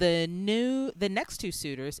 The next 2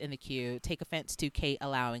 suitors in the queue take offense to Kate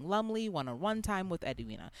allowing Lumley one-on-one time with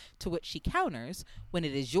Edwina, to which she counters, "When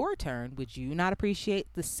it is your turn, would you not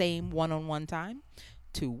appreciate the same one-on-one time?"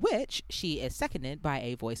 To which she is seconded by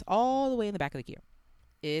a voice all the way in the back of the queue.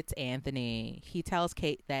 It's Anthony. He tells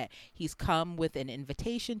Kate that he's come with an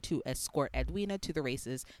invitation to escort Edwina to the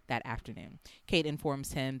races that afternoon. Kate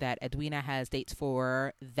informs him that Edwina has dates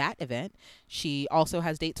for that event. She also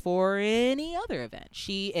has dates for any other event.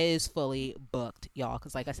 She is fully booked, y'all,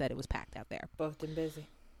 because like I said, it was packed out there. Booked and busy.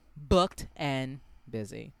 Booked and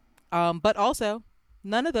busy. But also,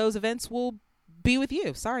 none of those events will be with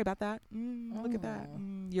you. Sorry about that. Look at that.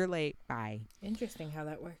 You're late. Bye. Interesting how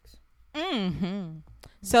that works.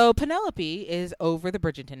 So Penelope is over the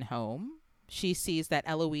Bridgerton home. She sees that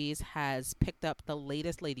Eloise has picked up the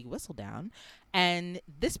latest Lady Whistledown, and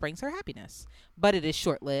this brings her happiness. But it is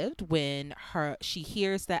short-lived when she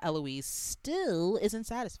hears that Eloise still isn't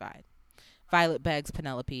satisfied. Violet begs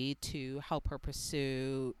Penelope to help her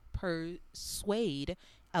persuade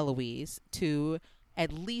Eloise to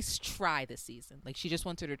at least try this season. Like, she just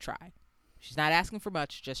wants her to try. She's not asking for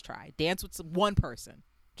much, just try. Dance with one person.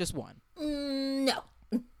 Just one. No.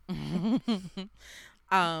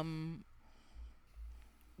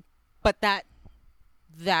 But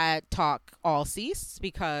that talk all ceased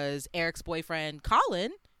because Eric's boyfriend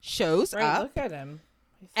Colin shows up. Look at him.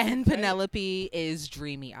 And Penelope is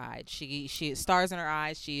dreamy-eyed. She stars in her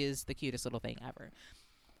eyes. She is the cutest little thing ever.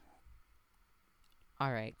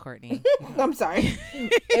 All right, Courtney. I'm sorry.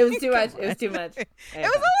 It was too much. It was too much. It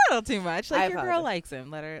was a little too much. Like, your girl apologize. likes him.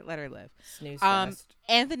 Let her live. Snooze fest.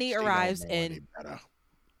 Anthony They don't arrives know any in. better.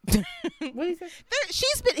 What did he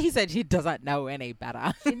say? He said she doesn't know any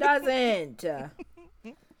better. She doesn't.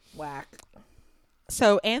 Whack.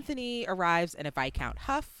 So Anthony arrives in a Viscount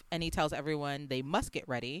huff, and he tells everyone they must get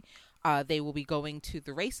ready. They will be going to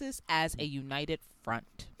the races as a united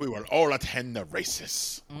front. We will all attend the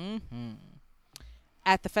races. Mm-hmm.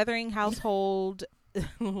 At the Feathering household,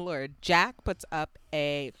 Lord Jack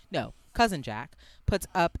cousin Jack puts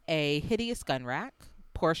up a hideous gun rack.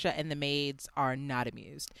 Portia and the maids are not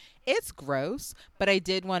amused. It's gross, but I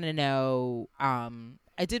did want to know.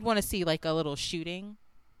 I did want to see like a little shooting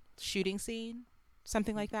scene,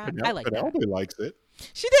 something like that. I like that. Penelope likes it.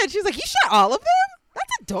 She did. She was like, "You shot all of them?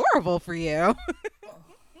 That's adorable for you."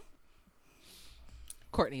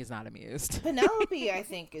 Courtney is not amused. Penelope, I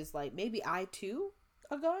think, is like, maybe I too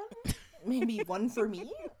a gun? Maybe one for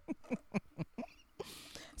me?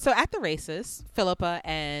 So at the races, Philippa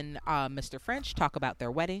and Mr. French talk about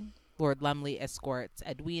their wedding. Lord Lumley escorts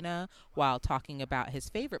Edwina while talking about his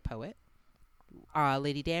favorite poet.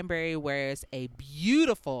 Lady Danbury wears a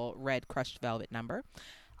beautiful red crushed velvet number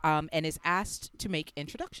and is asked to make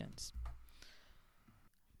introductions.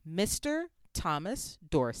 Mr. Thomas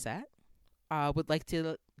Dorset would like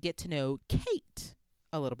to get to know Kate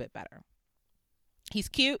a little bit better. He's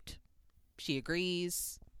cute. She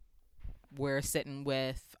agrees. We're sitting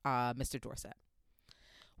with Mr. Dorset.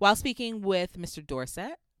 While speaking with Mr.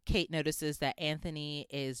 Dorset, Kate notices that Anthony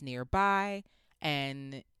is nearby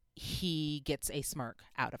and he gets a smirk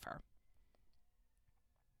out of her.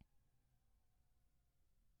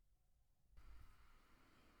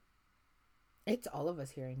 It's all of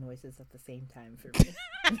us hearing noises at the same time for me.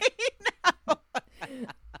 I know.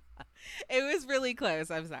 It was really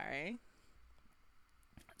close. I'm sorry.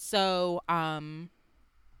 So, Mr.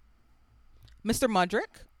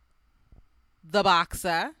 Mudrick, the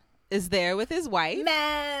boxer, is there with his wife.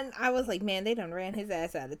 Man, I was like, man, they done ran his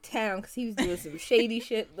ass out of town because he was doing some shady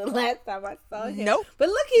shit the last time I saw him. Nope. But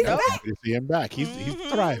look, he's Nope. back. You see him back. He's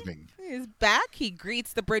thriving. He's back. He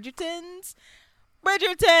greets the Bridgertons.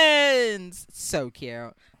 Bridgertons! So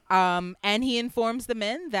cute. And he informs the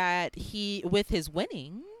men that with his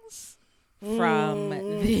winnings from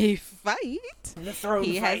the fight, The throne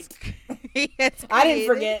he fight. he has I didn't created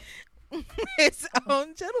forget. his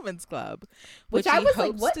own gentleman's club, Which which I he was like,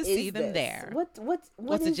 hopes what to is see them this? there.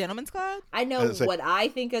 What's a gentleman's club? I know It's like what I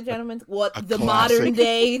think a gentleman's what a the classic- modern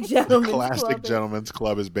day A gentleman's classic club is. gentleman's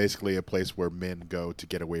club is basically a place where men go to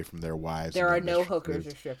get away from their wives. There and are then no the hookers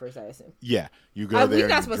strippers- or strippers, I assume. Yeah, you go there. We're and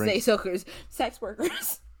not you supposed drink, to say hookers, sex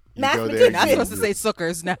workers. You go there, You're Mathematicians. not you- supposed to say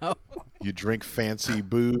suckers now. You drink fancy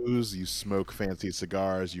booze, you smoke fancy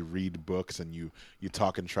cigars, you read books, and you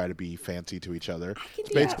talk and try to be fancy to each other. I can It's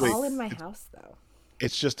do that basically all in my house, though.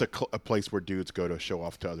 it's just a place where dudes go to show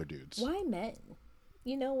off to other dudes. Why men?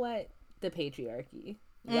 You know what? The patriarchy.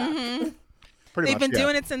 Mm-hmm. Yuck. Pretty They've much, been yeah.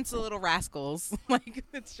 doing it since the Little Rascals. Like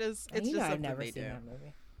it's just You know I've something never they seen do. that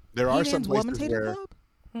movie. There are some He-Man's places Woman's Haters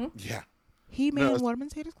where, Club. yeah, He-Man No, it's-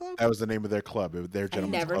 Woman's Haters Club. that was the name of their club. Their I've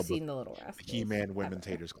gentleman's never club seen was the Little Rascals. He-Man Women's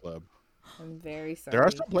ever. Haters Club. I'm very sorry. There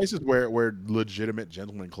are some places where legitimate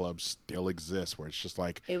gentleman clubs still exist, where it's just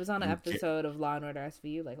like It was on an you get- episode of Law and Order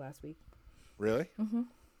SVU like last week. really. Mm-hmm.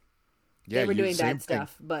 Yeah, They were doing same bad thing.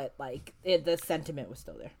 stuff, but like the sentiment was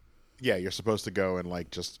still there. Yeah, you're supposed to go and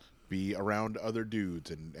like just be around other dudes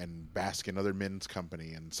and bask in other men's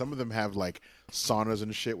company, and some of them have like saunas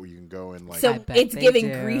and shit where you can go and like. So I bet it's they giving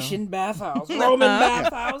do. Grecian bathhouse, Roman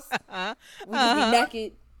bathhouse. We could be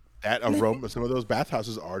naked. Some of those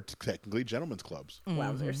bathhouses are technically gentlemen's clubs.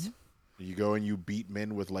 Wowzers. You go and you beat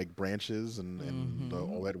men with like branches and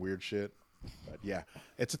all that weird shit. But yeah,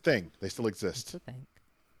 it's a thing. They still exist. That's the thing.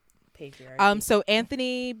 Patriarchy. So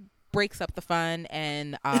Anthony breaks up the fun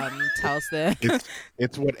and tells them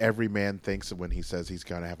It's what every man thinks when he says he's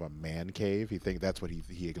gonna have a man cave. He thinks that's what he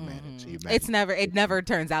imagines. He imagines. it never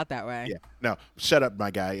turns out that way. Yeah. No, shut up,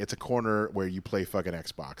 my guy. It's a corner where you play fucking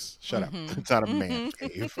Xbox. Shut up. It's not a man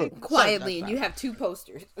cave. Quietly, and you have 2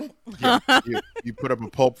 posters. Yeah, you put up a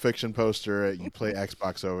Pulp Fiction poster, you play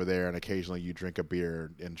Xbox over there, and occasionally you drink a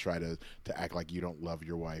beer and try to act like you don't love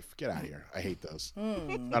your wife. Get out of here. I hate those.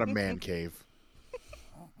 Not a man cave.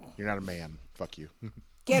 You're not a man. Fuck you.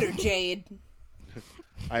 Get her, Jade.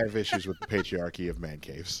 I have issues with the patriarchy of man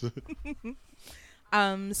caves.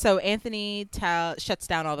 So Anthony shuts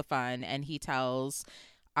down all the fun, and he tells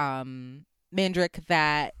Mandrick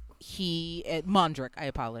that Mondrick, I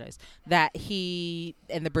apologize, that he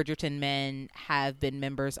and the Bridgerton men have been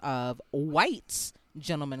members of White's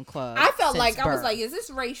Gentleman Club. I felt like birth. I was like, is this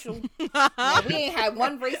racial? No, we ain't had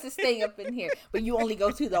one racist thing up in here, but you only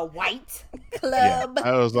go to the White Club. Yeah,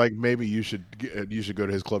 I was like, maybe you should go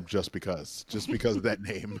to his club just because of that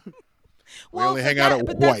name. We only hang out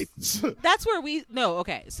at White's. That's where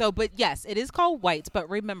but yes, it is called White's, but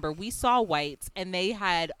remember, we saw White's and they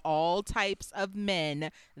had all types of men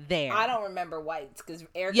there. I don't remember White's because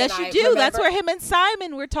Eric yes, and you I do. remember... That's where him and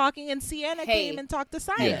Simon were talking, and Sienna came and talked to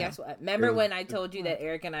Simon. Hey, guess what? Remember when I told you that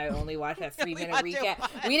Eric and I only watched that 3-minute recap?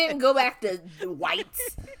 We didn't go back to the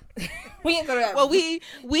White's. We didn't go to that. Well,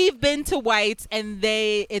 we've been to White's, and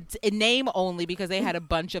it's a name only because they had a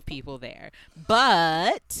bunch of people there,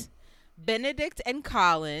 but Benedict and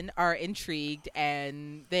Colin are intrigued,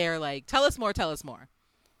 and they're like, tell us more.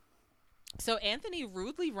 So Anthony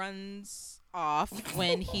rudely runs off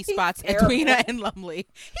when he spots Edwina and Lumley.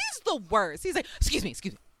 He's the worst. He's like, excuse me.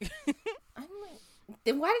 I'm like,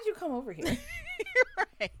 then why did you come over here?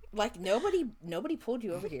 Right. Like, nobody pulled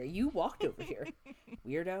you over here. You walked over here,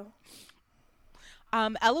 weirdo.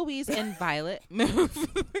 Eloise and Violet move.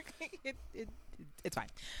 It's fine.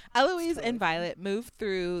 Eloise and Violet move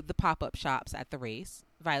through the pop-up shops at the race.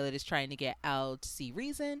 Violet is trying to get Elle to see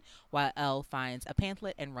reason, while Elle finds a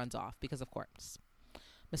pamphlet and runs off because, of course.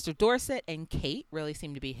 Mr. Dorset and Kate really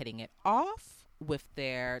seem to be hitting it off with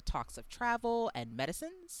their talks of travel and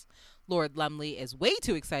medicines. Lord Lumley is way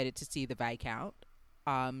too excited to see the Viscount.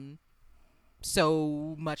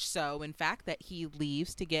 So much so, in fact, that he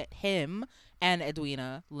leaves to get him and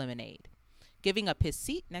Edwina lemonade, giving up his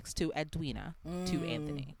seat next to Edwina to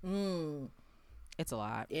Anthony. It's a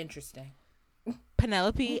lot. Interesting.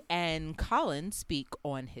 Penelope and Colin speak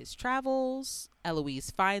on his travels.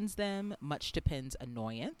 Eloise finds them, much to Pen's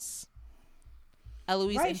annoyance.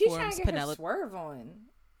 Eloise right, she's informs trying to get Penelope. Her swerve on.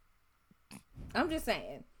 I'm just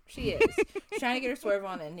saying. She is. She's trying to get her swerve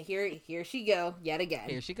on, and here she go, yet again.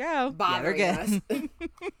 Here she go. Bothering us.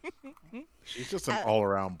 She's just an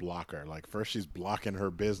all-around blocker. Like, first she's blocking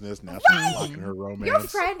her business, now she's blocking her romance. Your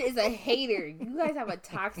friend is a hater. You guys have a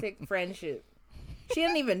toxic friendship. She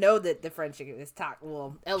didn't even know that the friendship is toxic.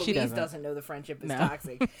 Well, Eloise doesn't know the friendship is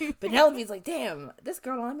toxic. But Penelope's like, damn, this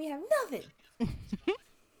girl don't let me have nothing.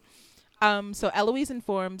 So Eloise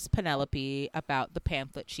informs Penelope about the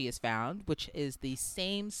pamphlet she has found, which is the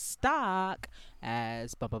same stock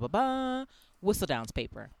as Whistledown's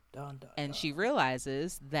paper. Dun, dun, and dun. she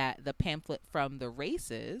realizes that the pamphlet from the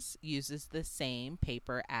races uses the same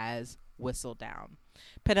paper as Whistledown.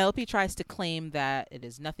 Penelope tries to claim that it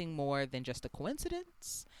is nothing more than just a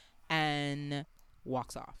coincidence and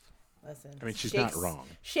walks off. Listen, I mean, she's not wrong.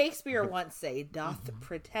 Shakespeare once said, doth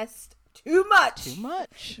protest too much. Too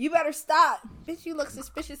much. You better stop. Bitch, you look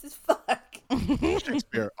suspicious as fuck.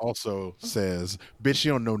 Shakespeare also says, bitch,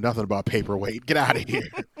 you don't know nothing about paperweight. Get out of here.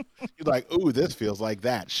 You're like, ooh, this feels like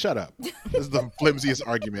that. Shut up. This is the flimsiest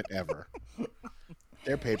argument ever.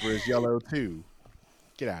 Their paper is yellow, too.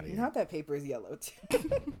 Get out of here. Not that paper is yellow, too.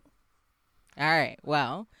 All right.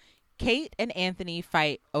 Well, Kate and Anthony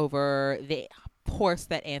fight over the horse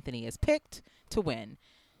that Anthony has picked to win.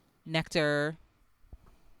 Nectar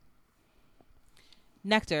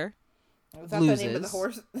Was that loses. the name of the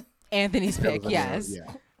horse? Anthony's pick, yes.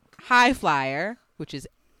 Yeah. High Flyer, which is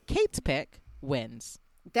Kate's pick, wins.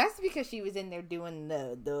 That's because she was in there doing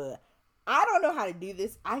the I don't know how to do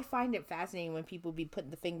this. I find it fascinating when people be putting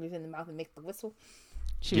the fingers in the mouth and make the whistle.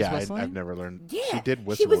 She was whistling. I've never learned. Yeah, She did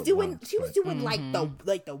whistle. She was at doing. once, She was but- doing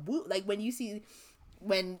like the woo, like when you see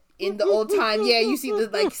when in the old time, yeah, you see the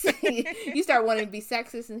like you start wanting to be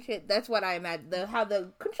sexist and shit. That's what I imagine. How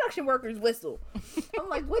the construction workers whistle. I'm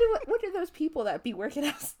like, what are those people that be working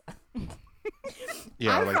outside?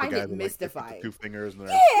 Yeah, I like find the guys it with, like, mystifying. 52 fingers. And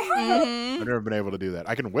Yeah, I've never been able to do that.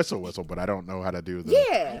 I can whistle, but I don't know how to do the.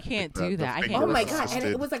 yeah. I can't the- do the that. I finger can't Oh my whistle. god, and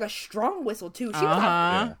assisted. it was like a strong whistle too. She was like,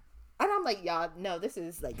 Uh-huh. Yeah. and I'm like, y'all, no, this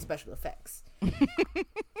is like special effects.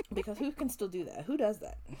 Because who can still do that? Who does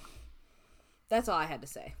that? That's all I had to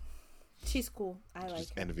say. She's cool. I like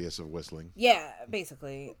Just her. envious of whistling. Yeah,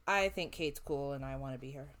 basically. I think Kate's cool and I want to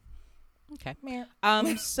be her. Okay. Meh.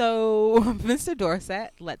 So Mr.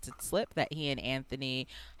 Dorset lets it slip that he and Anthony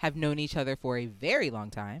have known each other for a very long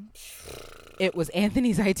time. It was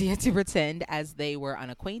Anthony's idea to pretend as they were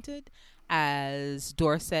unacquainted, as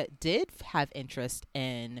Dorset did have interest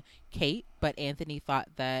in Kate, but Anthony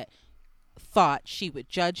thought she would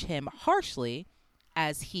judge him harshly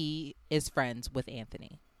as he is friends with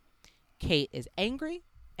Anthony. Kate is angry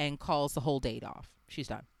and calls the whole date off. She's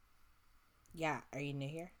done. Yeah, are you new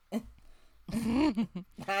here?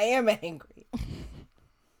 I am angry.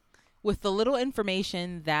 With the little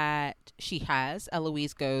information that she has,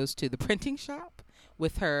 Eloise goes to the printing shop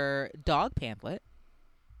with her dog pamphlet,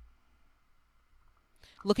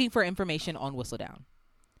 looking for information on Whistledown.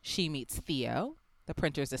 She meets Theo, the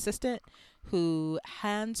printer's assistant, who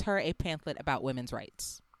hands her a pamphlet about women's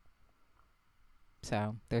rights.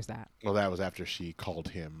 So there's that. Well, that was after she called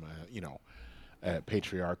him,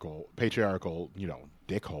 patriarchal,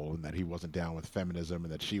 dickhole, and that he wasn't down with feminism,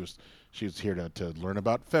 and that she was here to learn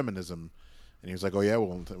about feminism. And he was like, "Oh yeah, well,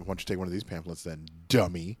 why don't you take one of these pamphlets then,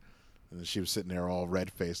 dummy?" And then she was sitting there all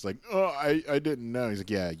red faced, like, "Oh, I didn't know." He's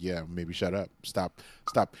like, "Yeah, maybe shut up. Stop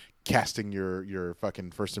casting your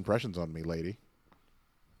fucking first impressions on me, lady."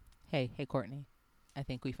 Hey, Courtney. I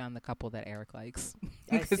think we found the couple that Eric likes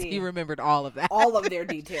I because see. he remembered all of that. All of their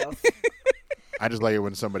details. I just like it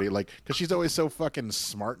when somebody, like, because she's always so fucking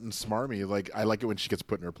smart and smarmy. Like, I like it when she gets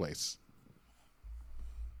put in her place,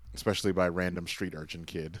 especially by a random street urchin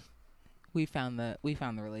kid. We found the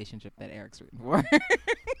relationship that Eric's rooting for.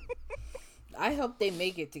 I hope they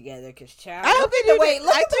make it together because child. I hope they do.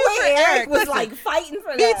 Look I at the do way for Eric Eric. was Listen, like fighting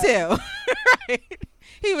for Me that. too. Right.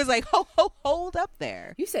 He was like, hold up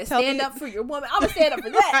there. You said Tell stand me- up for your woman. I'm gonna stand up for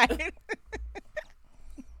that. Right.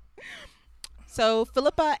 So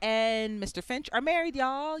Philippa and Mr. Finch are married,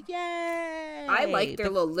 y'all. Yay! I like their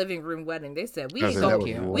little living room wedding. They said we I ain't said so that gonna was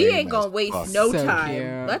cute. we lame ain't gonna as waste fuck. no So time.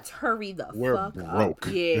 cute. Let's hurry the We're fuck broke.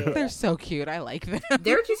 up. Yeah. They're so cute. I like them.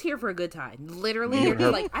 They're just here for a good time. Literally, Even they're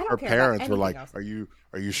just like, I don't her care parents about were like, anything else.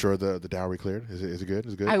 Are you sure the dowry cleared? Is it good?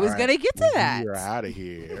 Is it good? I was All gonna get to that. You're out of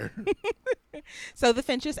here. So the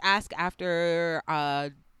Finches ask after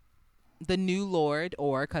the new lord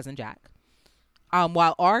or cousin Jack,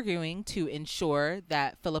 while arguing to ensure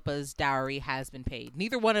that Philippa's dowry has been paid.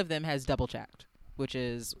 Neither one of them has double checked, which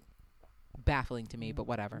is baffling to me, but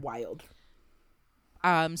whatever. Wild.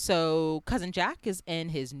 So cousin Jack is in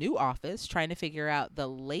his new office trying to figure out the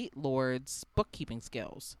late lord's bookkeeping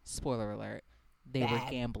skills. Spoiler alert, they were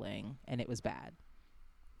Bad. gambling and it was bad.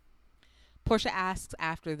 Portia asks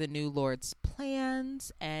after the new lord's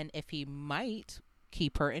plans and if he might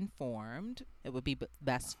keep her informed. It would be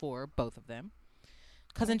best for both of them.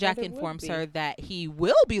 Cousin Jack it would informs be. her that he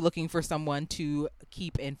will be looking for someone to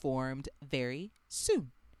keep informed very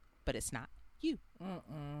soon, but it's not you.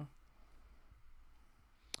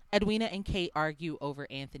 Edwina and Kate argue over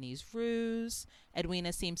Anthony's ruse.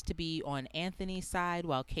 Edwina seems to be on Anthony's side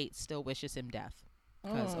while Kate still wishes him death.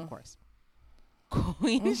 Because, of course.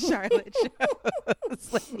 Queen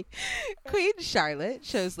Charlotte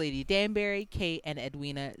shows Lady Danbury, Kate, and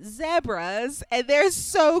Edwina zebras, and they're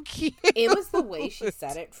so cute. It was the way she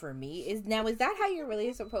said it for me. Is that how you're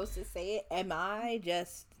really supposed to say it? Am I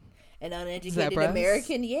just an uneducated Zebras?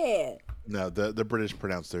 American? Yeah. No, the British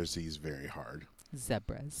pronounce their Z's very hard.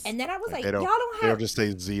 Zebras. And then I was like, They y'all don't, don't they have. don't just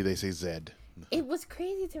say Z, they say Zed. It was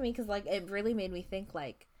crazy to me because like it really made me think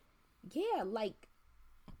like, yeah, like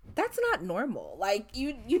that's not normal. Like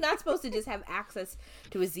you're not supposed to just have access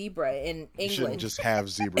to a zebra in You shouldn't England. just have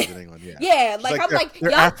zebras in England. Yeah. Yeah, It's like I'm like they're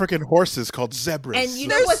y'all. African horses called zebras. And you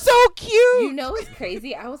they're know what's so cute. You know what's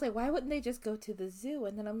crazy? I was like, why wouldn't they just go to the zoo?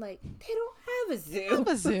 And then I'm like, they don't have a zoo. Have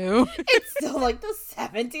a zoo. It's still like the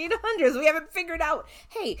 1700s. We haven't figured out,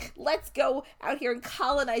 hey, let's go out here and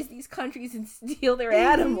colonize these countries and steal their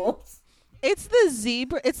animals. It's the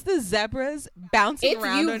zebras bouncing It's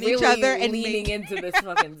around you on really each other and leaning into this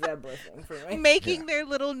fucking zebra thing for me. making their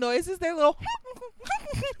little noises, their little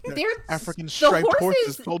They're African the striped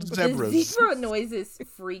horses called zebras. The zebra noises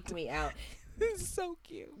freak me out. It's so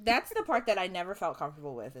cute. That's the part that I never felt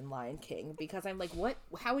comfortable with in Lion King because I'm like, what?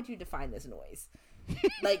 How would you define this noise?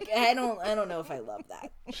 Like, I don't know if I love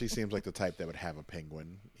that. She seems like the type that would have a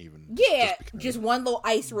penguin, even. Yeah, because- just one little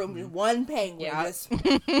ice room, just one penguin. Yeah. Just,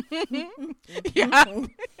 Yeah.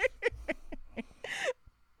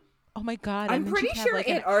 Oh my god! I'm and then she pretty can have, sure like,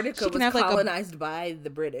 Antarctica she was can have, like, colonized by the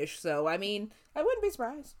British, so I mean, I wouldn't be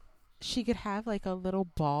surprised. she could have like a little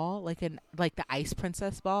ball, like the Ice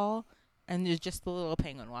Princess ball, And there's just the little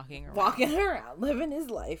penguin walking around. Walking around, living his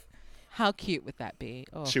life. How cute would that be?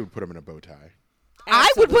 Oh. She would put him in a bow tie. I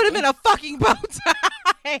would put him in a fucking bow tie.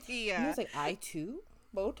 And I was like, I too?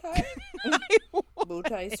 Bow tie? Bow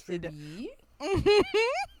ties for me?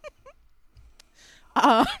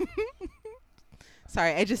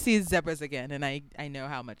 Sorry, I just see zebras again, and I know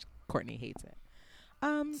how much Courtney hates it.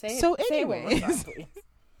 Say So it, say it one more time, anyways, please.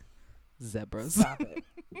 zebras. Stop it.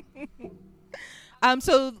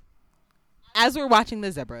 So as we're watching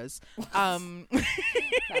the zebras, Not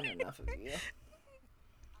enough of you.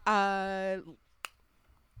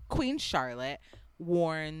 Queen Charlotte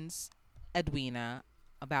warns Edwina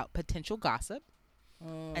about potential gossip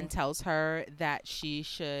and tells her that she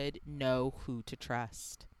should know who to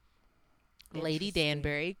trust. Lady Interesting.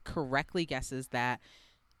 Danbury correctly guesses that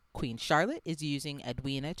Queen Charlotte is using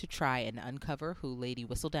Edwina to try and uncover who Lady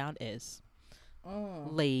Whistledown is.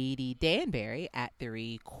 Lady Danbury, at the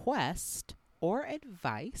request or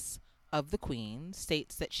advice of the Queen,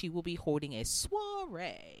 states that she will be holding a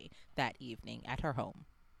soiree that evening at her home,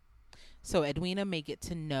 so Edwina may get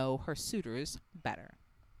to know her suitors better.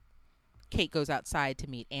 Kate goes outside to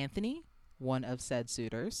meet Anthony, one of said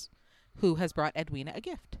suitors, who has brought Edwina a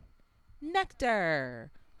gift.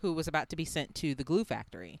 Nectar, who was about to be sent to the glue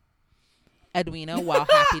factory. Edwina, while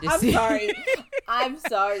happy to see... I'm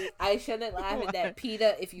sorry. I shouldn't laugh at that.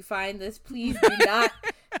 PETA, if you find this, please do not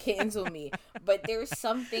cancel me. But there's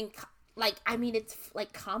something... it's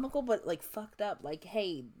like comical, but like fucked up. Like,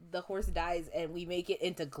 hey, the horse dies and we make it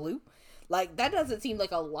into glue. Like, that doesn't seem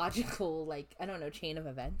like a logical, chain of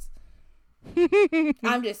events.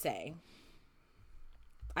 I'm just saying.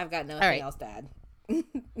 I've got nothing else to add.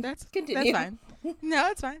 That's Continue. That's fine. No,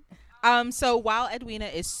 it's fine. So while Edwina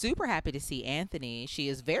is super happy to see Anthony, she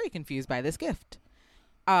is very confused by this gift.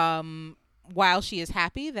 While she is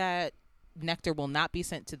happy that Nectar will not be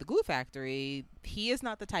sent to the glue factory, he is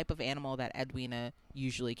not the type of animal that Edwina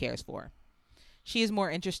usually cares for. She is more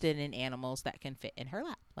interested in animals that can fit in her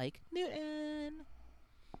lap, like Newton.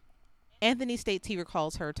 Anthony states he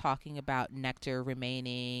recalls her talking about Nectar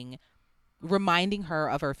reminding her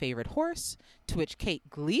of her favorite horse, to which Kate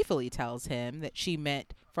gleefully tells him that she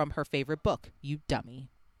meant from her favorite book, You Dummy.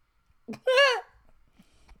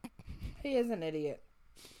 He is an idiot.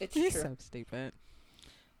 It's He's true. so stupid.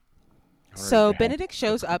 So Benedict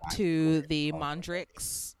shows up to the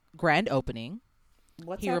Mondrick's grand opening.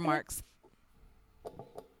 What's He happening? remarks,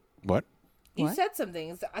 What? You What? said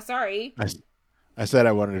something. Sorry. I said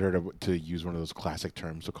I wanted her to use one of those classic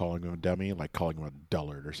terms of calling him a dummy, like calling him a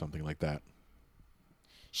dullard or something like that.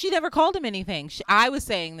 she never called him anything. I was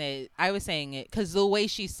saying it because the way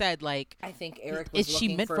she said, like, I think Eric Is was she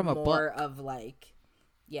looking meant for from a more book? of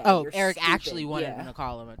you're Eric stupid. actually wanted Yeah. him to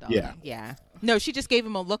call him a dummy. Yeah. Yeah. No, she just gave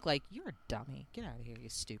him a look like, you're a dummy. Get out of here, you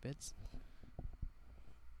stupids.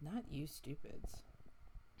 Not you stupids.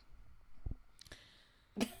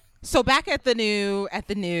 So back at the new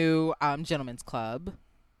gentlemen's club,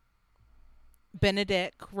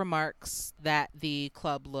 Benedict remarks that the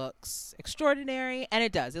club looks extraordinary, and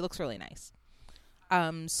it does. It looks really nice.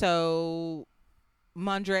 So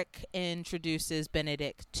Mondrick introduces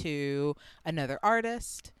Benedict to another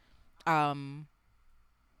artist, George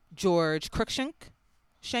Cruikshank.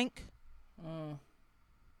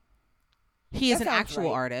 He is That an sounds actual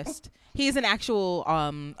right. artist. He is an actual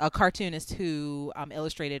a cartoonist who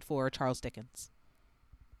illustrated for Charles Dickens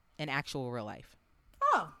in actual real life.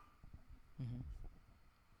 Oh,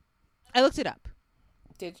 I looked it up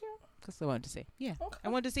did you? because I wanted to see. Yeah, Okay. I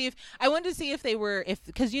wanted to see if they were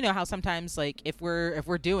because you know how sometimes like if we're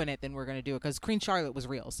doing it then we're gonna do it because Queen Charlotte was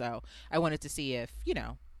real. So I wanted to see if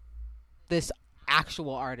this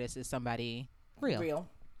actual artist is somebody real.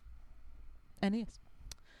 And he is.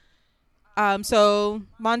 So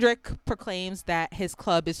Mondrick proclaims that his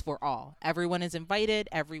club is for all. Everyone is invited.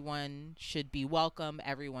 Everyone should be welcome.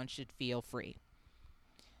 Everyone should feel free.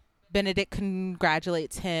 Benedict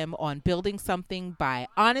congratulates him on building something by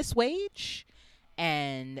honest wage,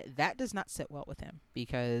 and that does not sit well with him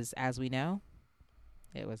because, as we know,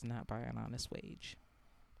 it was not by an honest wage.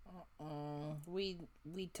 We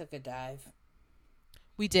took a dive.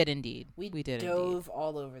 We did indeed. We did dove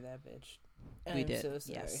all over that bitch. And We I'm did. so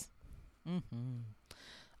sorry. Yes.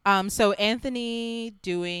 So Anthony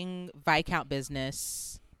doing Viscount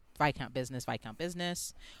business,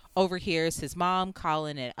 overhears his mom,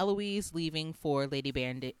 Colin, and Eloise leaving for Lady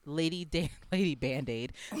Danbury's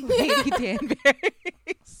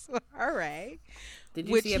soiree. Did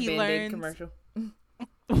you Which see a he Band-Aid learns- commercial?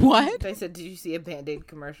 What? I said, did you see a Band-Aid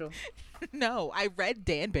commercial? No, I read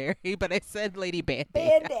Danbury, but I said Lady Band-Aid.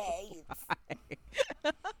 Band-Aids.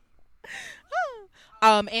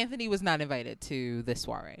 Anthony was not invited to this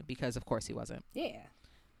soiree because, of course, he wasn't. Yeah.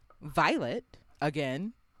 Violet,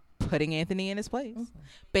 again, putting Anthony in his place,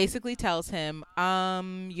 basically tells him,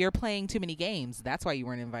 you're playing too many games. That's why you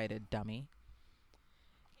weren't invited, dummy.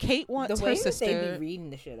 Kate wants The way her that sister. they be reading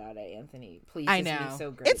the shit out of Anthony pleases I me know. so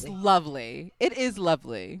greatly. It's lovely. It is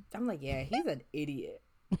lovely. I'm like, yeah, he's an idiot.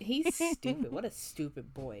 He's stupid. What a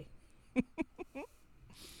stupid boy.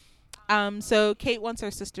 So Kate wants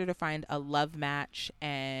her sister to find a love match,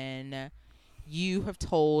 and you have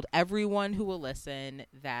told everyone who will listen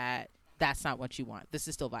that that's not what you want. This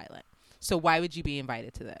is still Violet. So why would you be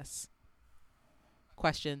invited to this?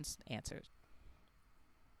 Questions, answers.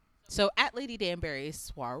 So at Lady Danbury's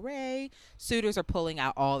soiree, suitors are pulling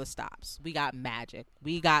out all the stops. We got magic.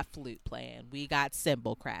 We got flute playing. We got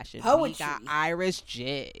cymbal crashing. Poetry. We got Irish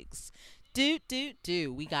jigs. Do.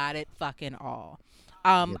 We got it fucking all.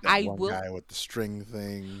 Yeah, that I one will. guy with the string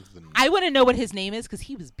things. And I want to know what his name is because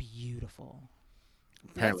he was beautiful.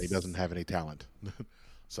 apparently Yes. doesn't have any talent.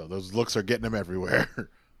 So those looks are getting him everywhere.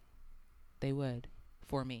 They would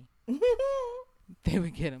for me. They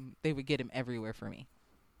would get him. They would get him everywhere for me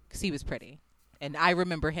because he was pretty, and I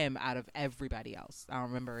remember him out of everybody else. I don't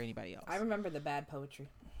remember anybody else. I remember the bad poetry.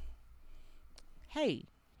 Hey,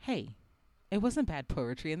 it wasn't bad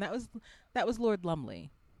poetry, and that was Lord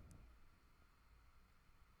Lumley.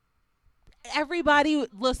 Everybody,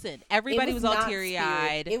 listen. Everybody was all not teary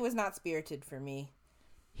eyed. It was not spirited for me.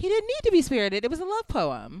 He didn't need to be spirited. It was a love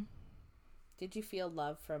poem. Did you feel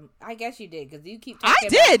love from? I guess you did because you keep I talking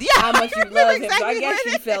did, about yeah. how much I you remember love him. So I exactly guess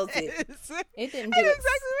what you felt it. is. It didn't I do know it.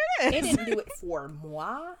 exactly what it It is. didn't do it for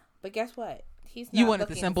moi. But guess what? He's not You wanted the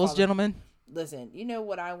looking symbols, for- gentlemen? Listen, you know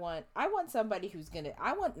what I want? I want somebody who's gonna.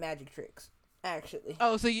 I want magic tricks, actually.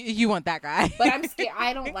 Oh, so you want that guy? But I'm scared.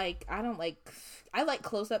 I don't like. I like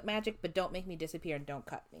close up magic, but don't make me disappear and don't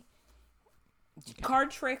cut me.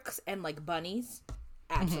 Card tricks and like bunnies,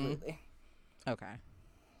 absolutely. Okay.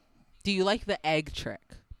 Do you like the egg trick?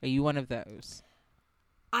 Are you one of those?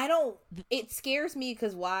 I don't. It scares me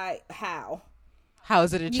because why? How? How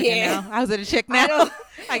is it a chicken Yeah. now? How's it a chick I now? don't.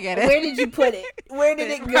 I get it. Where did you put it? Where did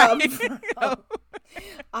it come Right. from?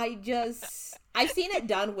 I've seen it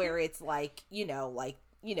done where it's like, they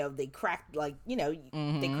crack,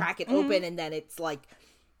 they crack it open and then it's like,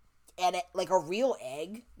 and it, like a real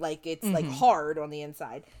egg, like it's like hard on the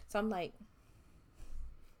inside. So I'm like,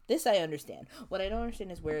 this I understand. What I don't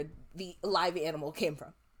understand is where the live animal came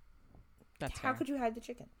from. That's How fair. could you hide the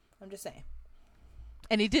chicken? I'm just saying.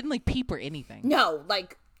 And he didn't like peep or anything. No,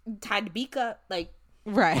 like tied the beak up, like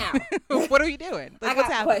Right. How? What are you doing? Like, I what's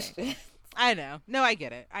got happening? questions. I know. No, I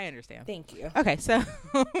get it. I understand. Thank you. Okay, so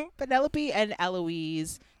Penelope and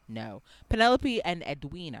Eloise. No, Penelope and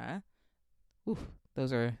Edwina. Oof,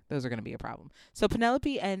 those are going to be a problem. So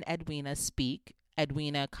Penelope and Edwina speak.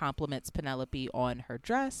 Edwina compliments Penelope on her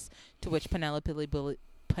dress, to which Penelope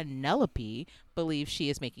believes she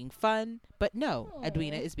is making fun, but no,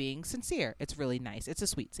 Edwina is being sincere. It's really nice. It's a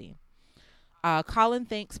sweet scene. Colin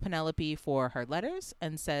thanks Penelope for her letters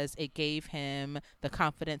and says it gave him the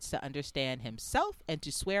confidence to understand himself and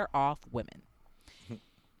to swear off women.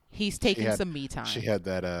 He's taking some me time. She had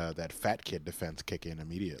that fat kid defense kick in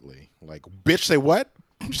immediately. Like, bitch, say what?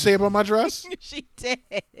 What'd you say about my dress? She did.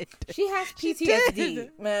 She has She PTSD,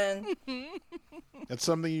 did. man. That's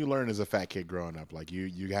something you learn as a fat kid growing up. Like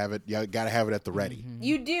you have it. You gotta have it at the ready.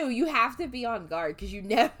 You do. You have to be on guard because you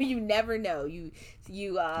never know. You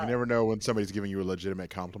You never know when somebody's giving you a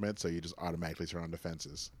legitimate compliment, so you just automatically turn on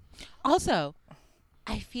defenses. Also,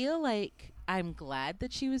 I feel like I'm glad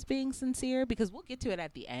that she was being sincere because we'll get to it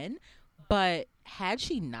at the end. But had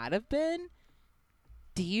she not have been,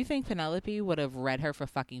 do you think Penelope would have read her for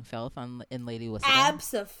fucking filth in Lady Whistledown?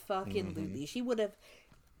 Abso-fucking-lutely. She would have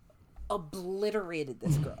obliterated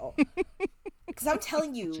this girl. Because I'm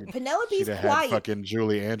telling you, Penelope's She'd have had quiet. fucking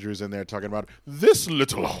Julie Andrews in there talking about this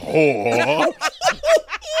little whore.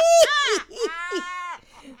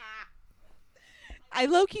 I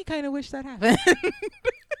low-key kind of wish that happened.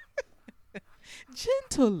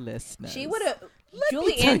 Gentle listeners. She would have. me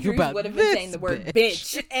Julie tell you Andrews about would have been this saying the word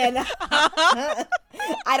bitch. bitch, and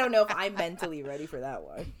I don't know if I'm mentally ready for that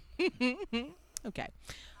one. Okay.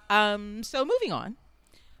 So moving on.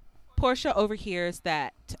 Portia overhears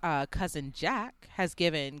that cousin Jack has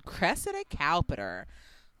given Cressida Cowpeter,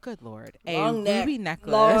 good lord, a Long neck, ruby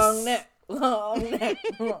necklace. long neck, long neck,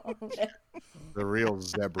 long neck. The real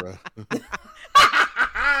zebra.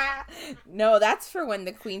 No, that's for when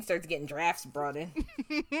the queen starts getting drafts brought in.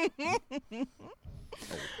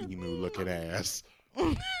 Emu looking ass.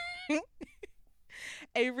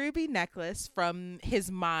 a ruby necklace from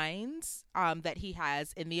his mines that he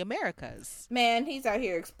has in the Americas. Man, he's out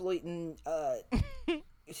here exploiting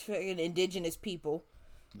fucking indigenous people.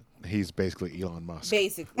 He's basically Elon Musk.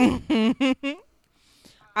 Basically.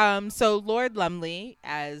 So Lord Lumley,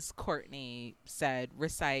 as Courtney said,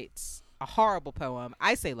 recites a horrible poem.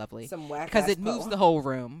 I say lovely. Some whack because it ass moves poem. the whole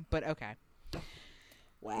room, but okay.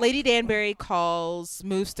 Whack. Lady Danbury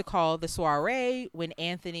moves to call the soiree when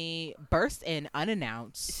Anthony bursts in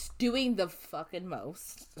unannounced, Doing the fucking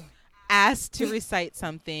most. asked to recite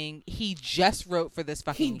something he just wrote for this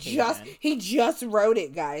fucking occasion. He just wrote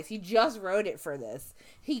it, guys. He just wrote it for this.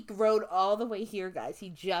 He wrote all the way here, guys.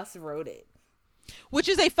 He just wrote it. Which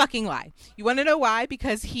is a fucking lie. You want to know why?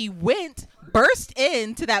 Because he burst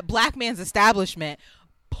into that black man's establishment,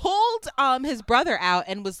 pulled his brother out,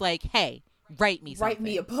 and was like, "Hey, write me something. Write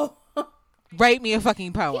me a poem." Write me a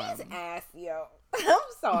fucking poem." His ass, yo. I'm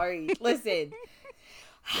sorry. Listen.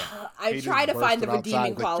 I He try just to find the bursted outside. redeeming He's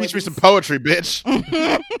like, qualities. teach me some poetry,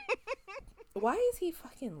 bitch. Why is he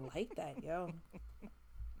fucking like that, yo?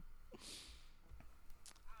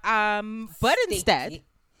 But Stinky.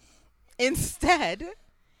 instead,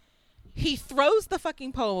 he throws the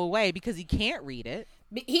fucking poem away because he can't read it.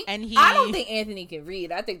 I don't think Anthony can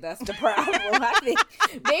read. I think that's the problem. I think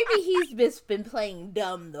maybe he's just been playing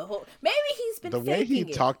dumb the whole. Maybe he's been The way he faking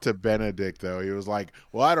it. talked to Benedict, though, he was like,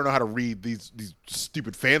 "Well, I don't know how to read these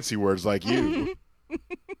stupid fancy words like you."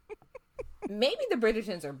 Maybe the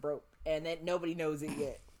Bridgertons are broke and that nobody knows it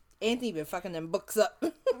yet. Anthony been fucking them books up.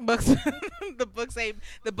 Books, the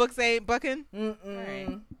books ain't bucking. All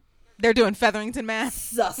right. They're doing Featherington math.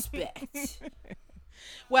 Suspect.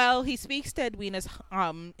 Well, he speaks to Edwina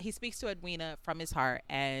from his heart,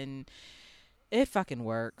 and it fucking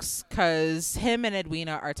works because him and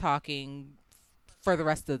Edwina are talking for the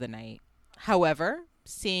rest of the night. However,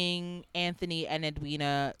 seeing Anthony and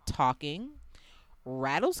Edwina talking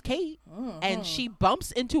rattles Kate, and she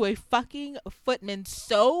bumps into a fucking footman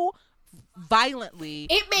so violently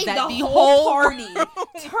It made that the whole party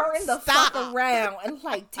turn the Stop. fuck around and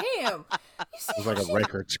like, damn. You see It was like a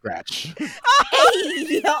record scratch.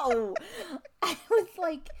 hey, yo. I was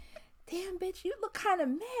like, damn, bitch, you look kind of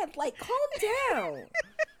mad. Like, calm down.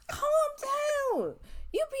 Calm down.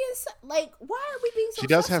 You being like, why are we being so She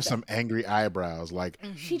does have suspect? some angry eyebrows. Like,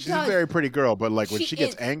 She she's does. a very pretty girl, but like when She she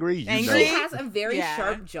gets is angry, you angry. know. She has a very Yeah.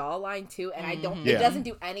 sharp jawline too, and I don't. Yeah. It doesn't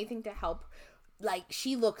do anything to help. Like,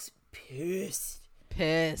 she looks pissed.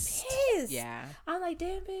 pissed. Yeah. I'm like,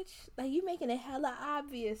 damn, bitch. Like, you making it hella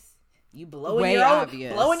obvious. You blowing Way your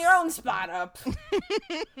obvious. own, blowing your own spot up.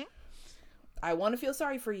 I want to feel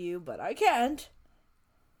sorry for you, but I can't.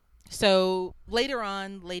 So later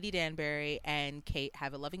on, Lady Danbury and Kate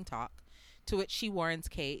have a loving talk, to which she warns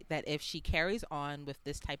Kate that if she carries on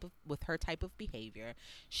with her type of behavior,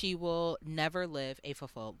 she will never live a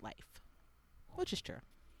fulfilled life, which is true.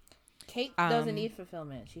 Kate doesn't need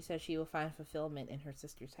fulfillment. She says she will find fulfillment in her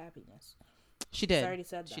sister's happiness. She did. She's already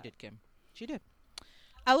said She that. did, Kim. She did.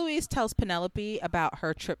 Eloise tells Penelope about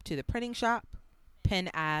her trip to the printing shop. Pen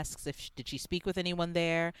asks did she speak with anyone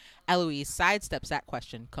there. Eloise sidesteps that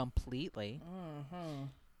question completely.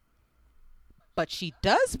 But she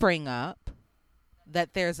does bring up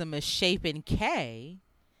that there's a misshapen K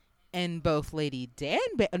in both Lady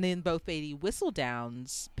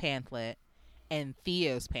Whistledown's pamphlet and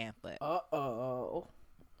Theo's pamphlet. Uh-oh.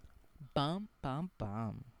 Bum, bum,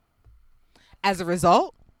 bum. As a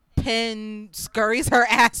result, Penn scurries her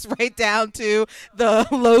ass right down to the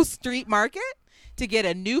Low Street Market to get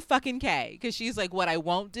a new fucking K. Because she's like, what I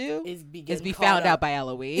won't do Is be found out by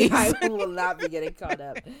Eloise. I will not be getting caught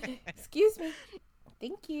up. Excuse me.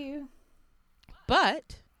 Thank you.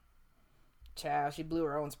 But Child, she blew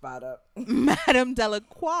her own spot up. Madame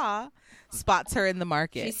Delacroix spots her in the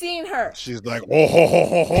market. She's seen her. She's like, oh, ho, ho,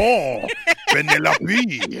 ho, ho.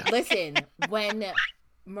 Penelope. Listen, when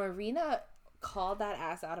Marina called that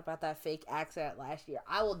ass out about that fake accent last year,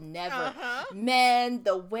 I will never. Man,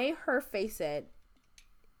 the way her face said,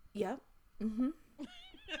 "Yep,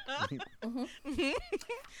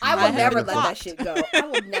 I will never let that shit go. I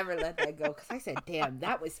will never let that go because I said, "Damn,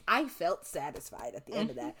 I felt satisfied at the end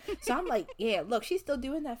of that." So I'm like, "Yeah, look, she's still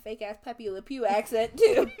doing that fake ass Pepe Le Pew accent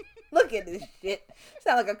too. Look at this shit.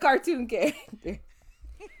 Sound like a cartoon character."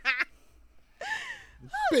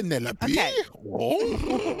 Penelope. Okay.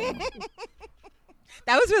 Oh.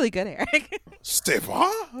 That was really good, Eric.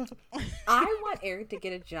 Stefan. I want Eric to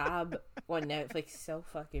get a job on Netflix so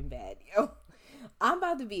fucking bad, yo. I'm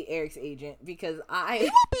about to be Eric's agent because He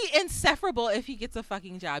will be insufferable if he gets a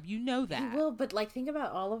fucking job. You know that. He will, but like think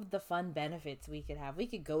about all of the fun benefits we could have. We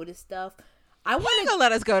could go to stuff. I He want ain't gonna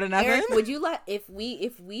let us go to nothing. Eric, would you let if we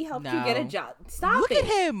helped you get a No. job? Stop Look it, at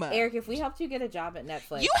him. Eric. If we helped you get a job at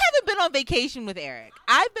Netflix, You haven't been on vacation with Eric.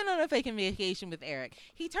 I've been on a fucking vacation with Eric.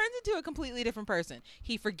 He turns into a completely different person.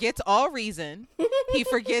 He forgets all reason. He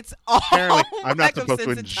forgets all. Apparently, I'm not lack of supposed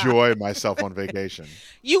to sense of time. enjoy myself on vacation.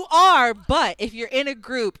 You are, but if you're in a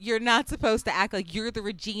group, you're not supposed to act like you're the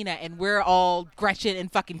Regina and we're all Gretchen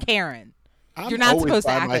and fucking Karen. I'm You're not always supposed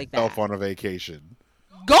to by act like myself that. on a vacation.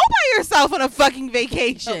 Go by yourself on a fucking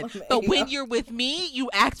vacation. Oh, But when man. you're with me, you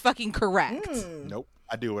act fucking correct. Nope.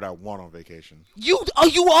 I do what I want on vacation. You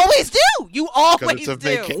always do. You Because always it's a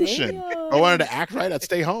do. vacation. Damn. If I wanted to act right, I'd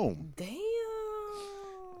stay home. Damn.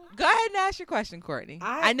 Go ahead and ask your question, Courtney.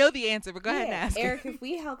 I know the answer, but go ahead and ask it. Eric, if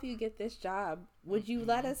we help you get this job, would you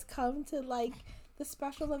let us come to like the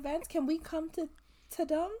special events? Can we come to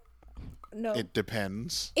them? No. It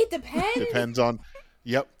depends. It depends. Depends on.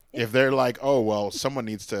 Yep. If they're like, oh well, someone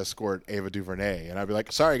needs to escort Ava DuVernay, and I'd be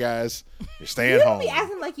like, sorry guys, you're staying You don't home. be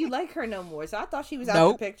acting like you like her no more. So I thought she was out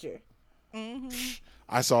Nope. the picture.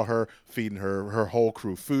 I saw her feeding her whole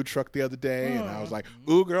crew food truck the other day, and I was like,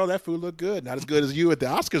 ooh girl, that food looked good. Not as good as you at the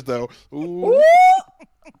Oscars though. Ooh. Ooh!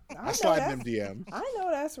 I slide in them DMs. I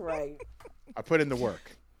know that's right. I put in the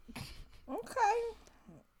work. Okay.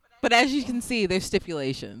 But as you can see, there's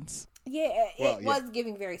stipulations. Yeah, Well, it yeah. was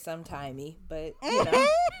giving very sometimey, but you know,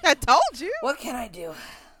 I told you. what can I do? All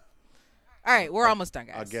right, we're almost done,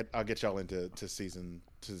 guys. I'll get y'all into the season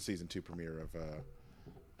 2 premiere of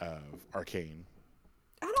Arcane.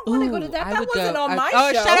 I don't want to go to that. That wasn't on my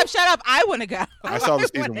oh, show. shut up! I want to go. I saw the wanna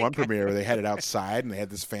season 1 go. premiere where they had it outside and they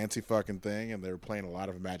had this fancy fucking thing and they were playing a lot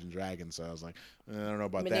of Imagine Dragons. So I was like, I don't know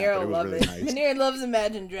about that, Manero but it was loves really it. nice. Manero loves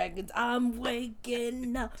Imagine Dragons. I'm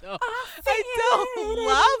waking up. Oh, I don't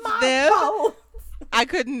love them. them. I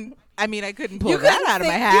couldn't. I mean, I couldn't pull You that couldn't out of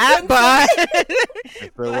my sing- you hat,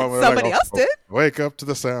 couldn't but The one where somebody like, else did. Wake up to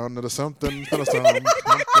the sound of the something, to the something,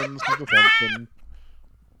 something.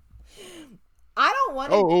 I don't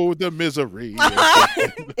want to. Oh, the misery.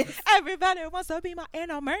 Everybody wants to be my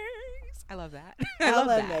enemies. I love that. I love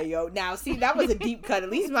that. Yo. Now, see, that was a deep cut. At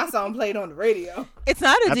least my song played on the radio. It's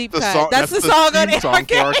not a That's deep the cut. song. That's the song on theme song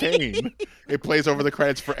for Arcane. Arcane. It plays over the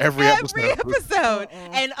credits for every episode.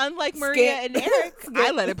 And unlike Maria and Eric,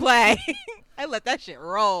 I let it play. I let that shit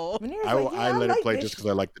roll. Manero's I, like, yeah, I let like it play this just because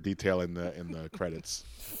I like the detail in the credits.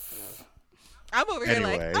 I'm over here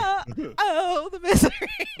Anyway. like, oh, the misery.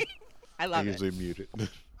 I I love it. usually mute it.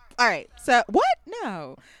 All right. So what?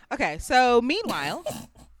 No. Okay. So meanwhile,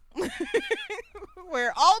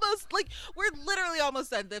 we're almost we're literally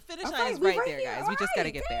almost done. The finish line is right there, guys. We just got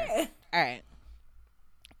to get there. All right.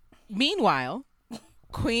 Meanwhile,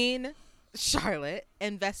 Queen Charlotte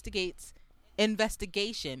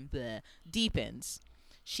investigation deepens.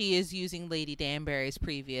 She is using Lady Danbury's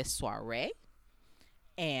previous soiree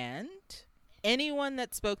and anyone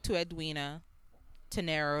that spoke to Edwina to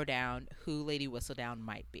narrow down who Lady Whistledown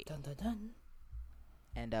might be. Dun, dun, dun.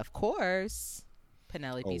 And of course,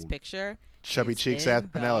 Penelope's Oh, picture. Chubby is cheeks in ass the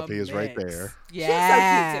Penelope is right mix. there.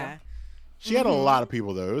 Yeah. She had a lot of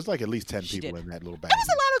people though. It was like at least 10 She people did. in that little bag. That was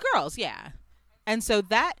a lot of girls, yeah. And so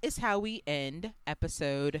that is how we end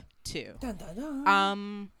episode 2. Dun, dun,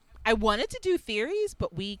 dun. I wanted to do theories,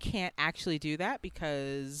 but we can't actually do that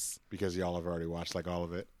because Because y'all have already watched like all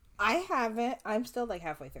of it. I haven't. I'm still like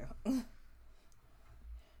halfway through.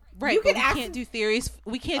 right, You but can we ask- can't do theories.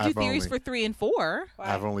 We can't do I've theories only- for 3 and 4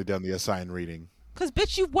 I've only done the assigned reading. because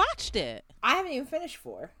bitch, you watched it. I haven't even finished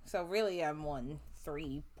 4, so really I'm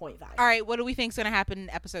 3.5. All right, what do we think's gonna happen in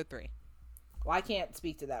episode 3? Well, I can't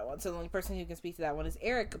speak to that one. So the only person who can speak to that one is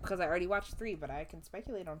Eric because I already watched 3, but I can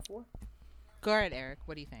speculate on 4. Go ahead, Eric.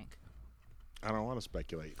 What do you think? I don't want to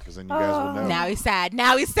speculate because then you guys will know. Now he's sad.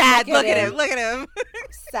 Now he's sad. Look at Look at him. him. Look at him. I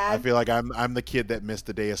Sad. feel like I'm the kid that missed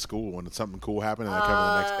the day of school when something cool happened and I come in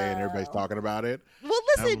the next day and everybody's talking about it. Well,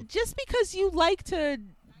 listen, just because you like to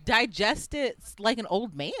digest it like an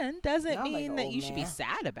old man doesn't Not like mean an that old you should be man.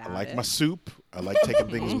 sad about I like it. my soup. I like taking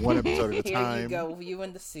things one episode at a Here you time. go. You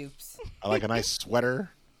and the soups. I like a nice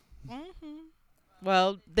sweater.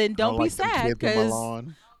 Well, then I don't be like them sad kids on my because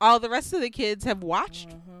lawn. all the rest of the kids have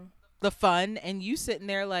watched the fun, and you sitting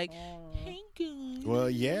there like, hey, guys. Well,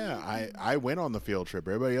 yeah, I went on the field trip.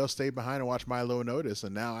 Everybody else stayed behind and watched Milo and Otis,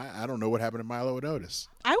 and now I don't know what happened to Milo and Otis.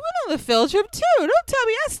 I went on the field trip too. Don't tell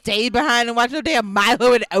me I stayed behind and watched no damn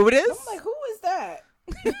Milo and Otis. I'm like, who is that?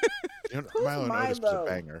 You know, Who's Milo and Otis was a Milo?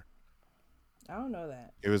 banger. I don't know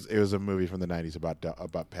that. It was a movie from the 90s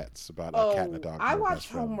about pets, about a cat and a dog. I who are watched best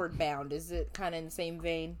friends. Homeward Bound. Is it kind of in the same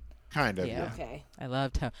vein? Kind of, Yeah. yeah. Okay. I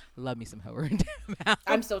love me some Howard.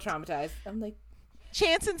 I'm still traumatized. I'm like,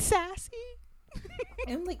 Chance and Sassy.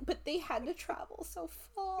 I'm like, but they had to travel so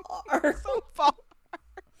far. So far.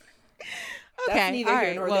 That's Okay. neither All here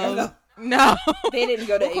right. nor Well, there, no. They didn't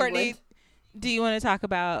go to Well, Courtney, England. do you want to talk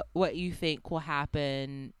about what you think will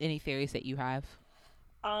happen? Any theories that you have?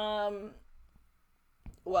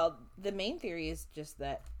 Well, the main theory is just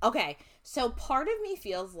that. Okay, so part of me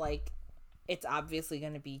feels like it's obviously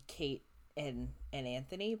going to be Kate and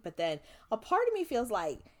Anthony, but then a part of me feels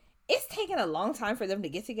like it's taken a long time for them to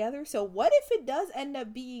get together. So what if it does end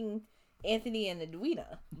up being Anthony and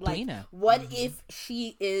Edwina? Like, Edwina. what if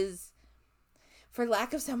she is, for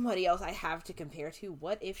lack of somebody else I have to compare to,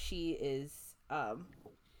 what if she is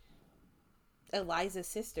Eliza's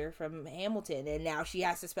sister from Hamilton, and now she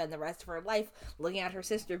has to spend the rest of her life looking at her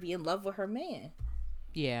sister be in love with her man?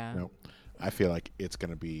 Yeah. No, I feel like it's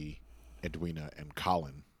going to be Edwina and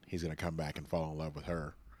Colin. He's going to come back and fall in love with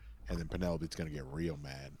her, and then Penelope's going to get real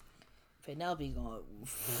mad. Penelope going.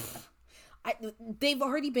 They've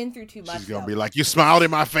already been through too much. She's going to though. be like, "You smiled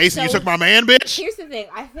in my face and you So- took my man, bitch." Here's the thing.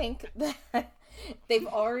 I think that they've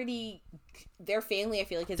already, their family, I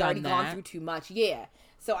feel like, has Done already gone that. through too much. Yeah.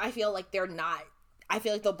 So I feel like they're not. I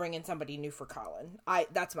feel like they'll bring in somebody new for Colin.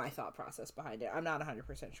 That's my thought process behind it. I'm not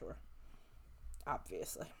 100% sure.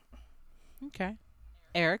 Obviously. Okay.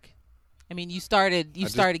 Eric, I mean, you started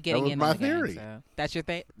that getting was in my on the game, theory. so that's your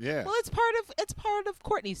thing. Yeah. Well, it's part of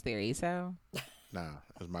Courtney's theory. So Nah,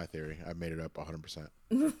 that's my theory. I made it up 100%.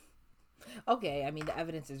 Okay, I mean the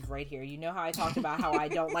evidence is right here. You know how I talked about how I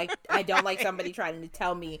don't like somebody trying to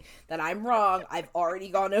tell me that I'm wrong. I've already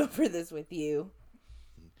gone over this with you.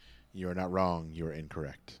 You are not wrong. You are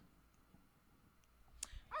incorrect.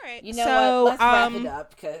 all right. You know so, what? Let's wrap it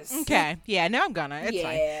up because Okay. Yeah. No, I'm gonna. It's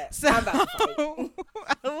yeah, fine. So I'm about to fight.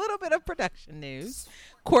 a little bit of production news.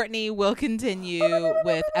 Courtney will continue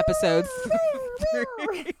with episodes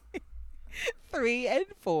 3 and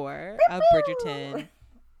 4 of Bridgerton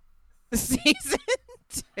season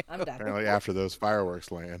 2. I'm done. Apparently, after those fireworks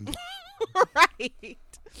land. Right.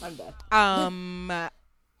 I'm done.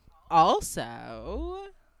 Also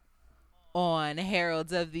on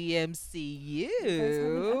Heralds of the guys have an MCU,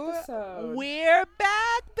 episode. we're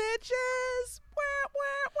back, bitches.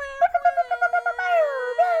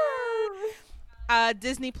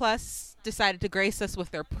 Disney Plus decided to grace us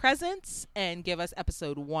with their presence and give us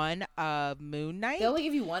episode 1 of Moon Knight. They only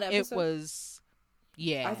give you one episode. It was,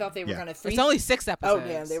 yeah. I thought they were Yeah. gonna. It's only 6 Oh episodes.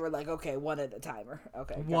 damn! They were like, okay, one at a timer.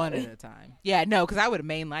 Okay, got One it. at a time. Yeah, no, because I would have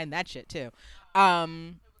mainlined that shit too.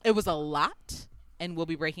 It was a lot, and we'll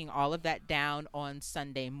be breaking all of that down on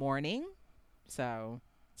Sunday morning. So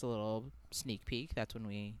it's a little sneak peek. That's when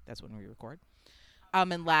we record.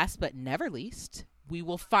 And last but never least, we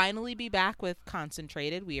will finally be back with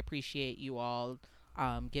Concentrated. We appreciate you all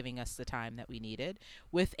giving us the time that we needed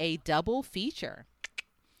with a double feature.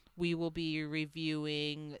 We will be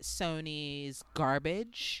reviewing Sony's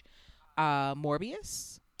Garbage,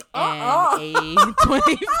 Morbius, and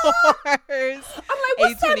A24's. I'm like,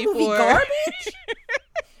 what's that movie? A24. Garbage?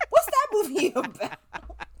 What's that movie about?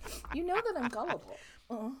 You know that I'm gullible.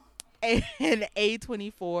 And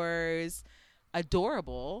A24's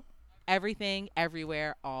Adorable, Everything,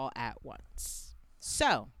 Everywhere, All at Once.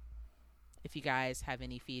 So, if you guys have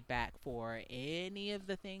any feedback for any of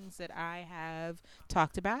the things that I have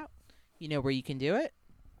talked about, you know where you can do it.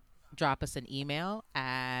 Drop us an email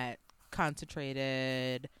at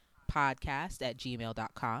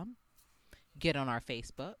concentratedpodcast@gmail.com. Get on our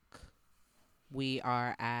Facebook. We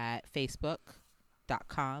are at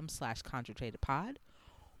facebook.com/concentratedpod,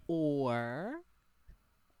 or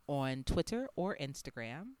on Twitter or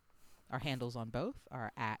Instagram. Our handles on both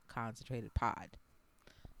are at concentratedpod.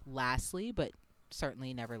 Lastly, but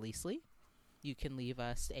certainly never leastly, you can leave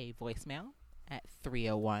us a voicemail at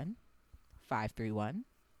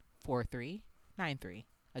 301-531-4393.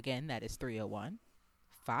 Again, that is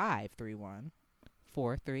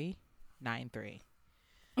 301-531-4393.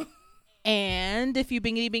 And if you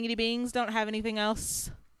bingity bings don't have anything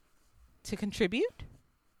else to contribute,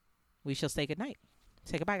 we shall say goodnight.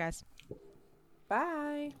 Say goodbye, guys.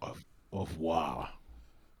 Bye. Au revoir.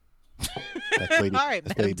 That's Lady, All right,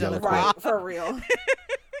 that's Madame Lady Delacroix. Delacroix. Right, for real.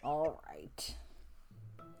 All right.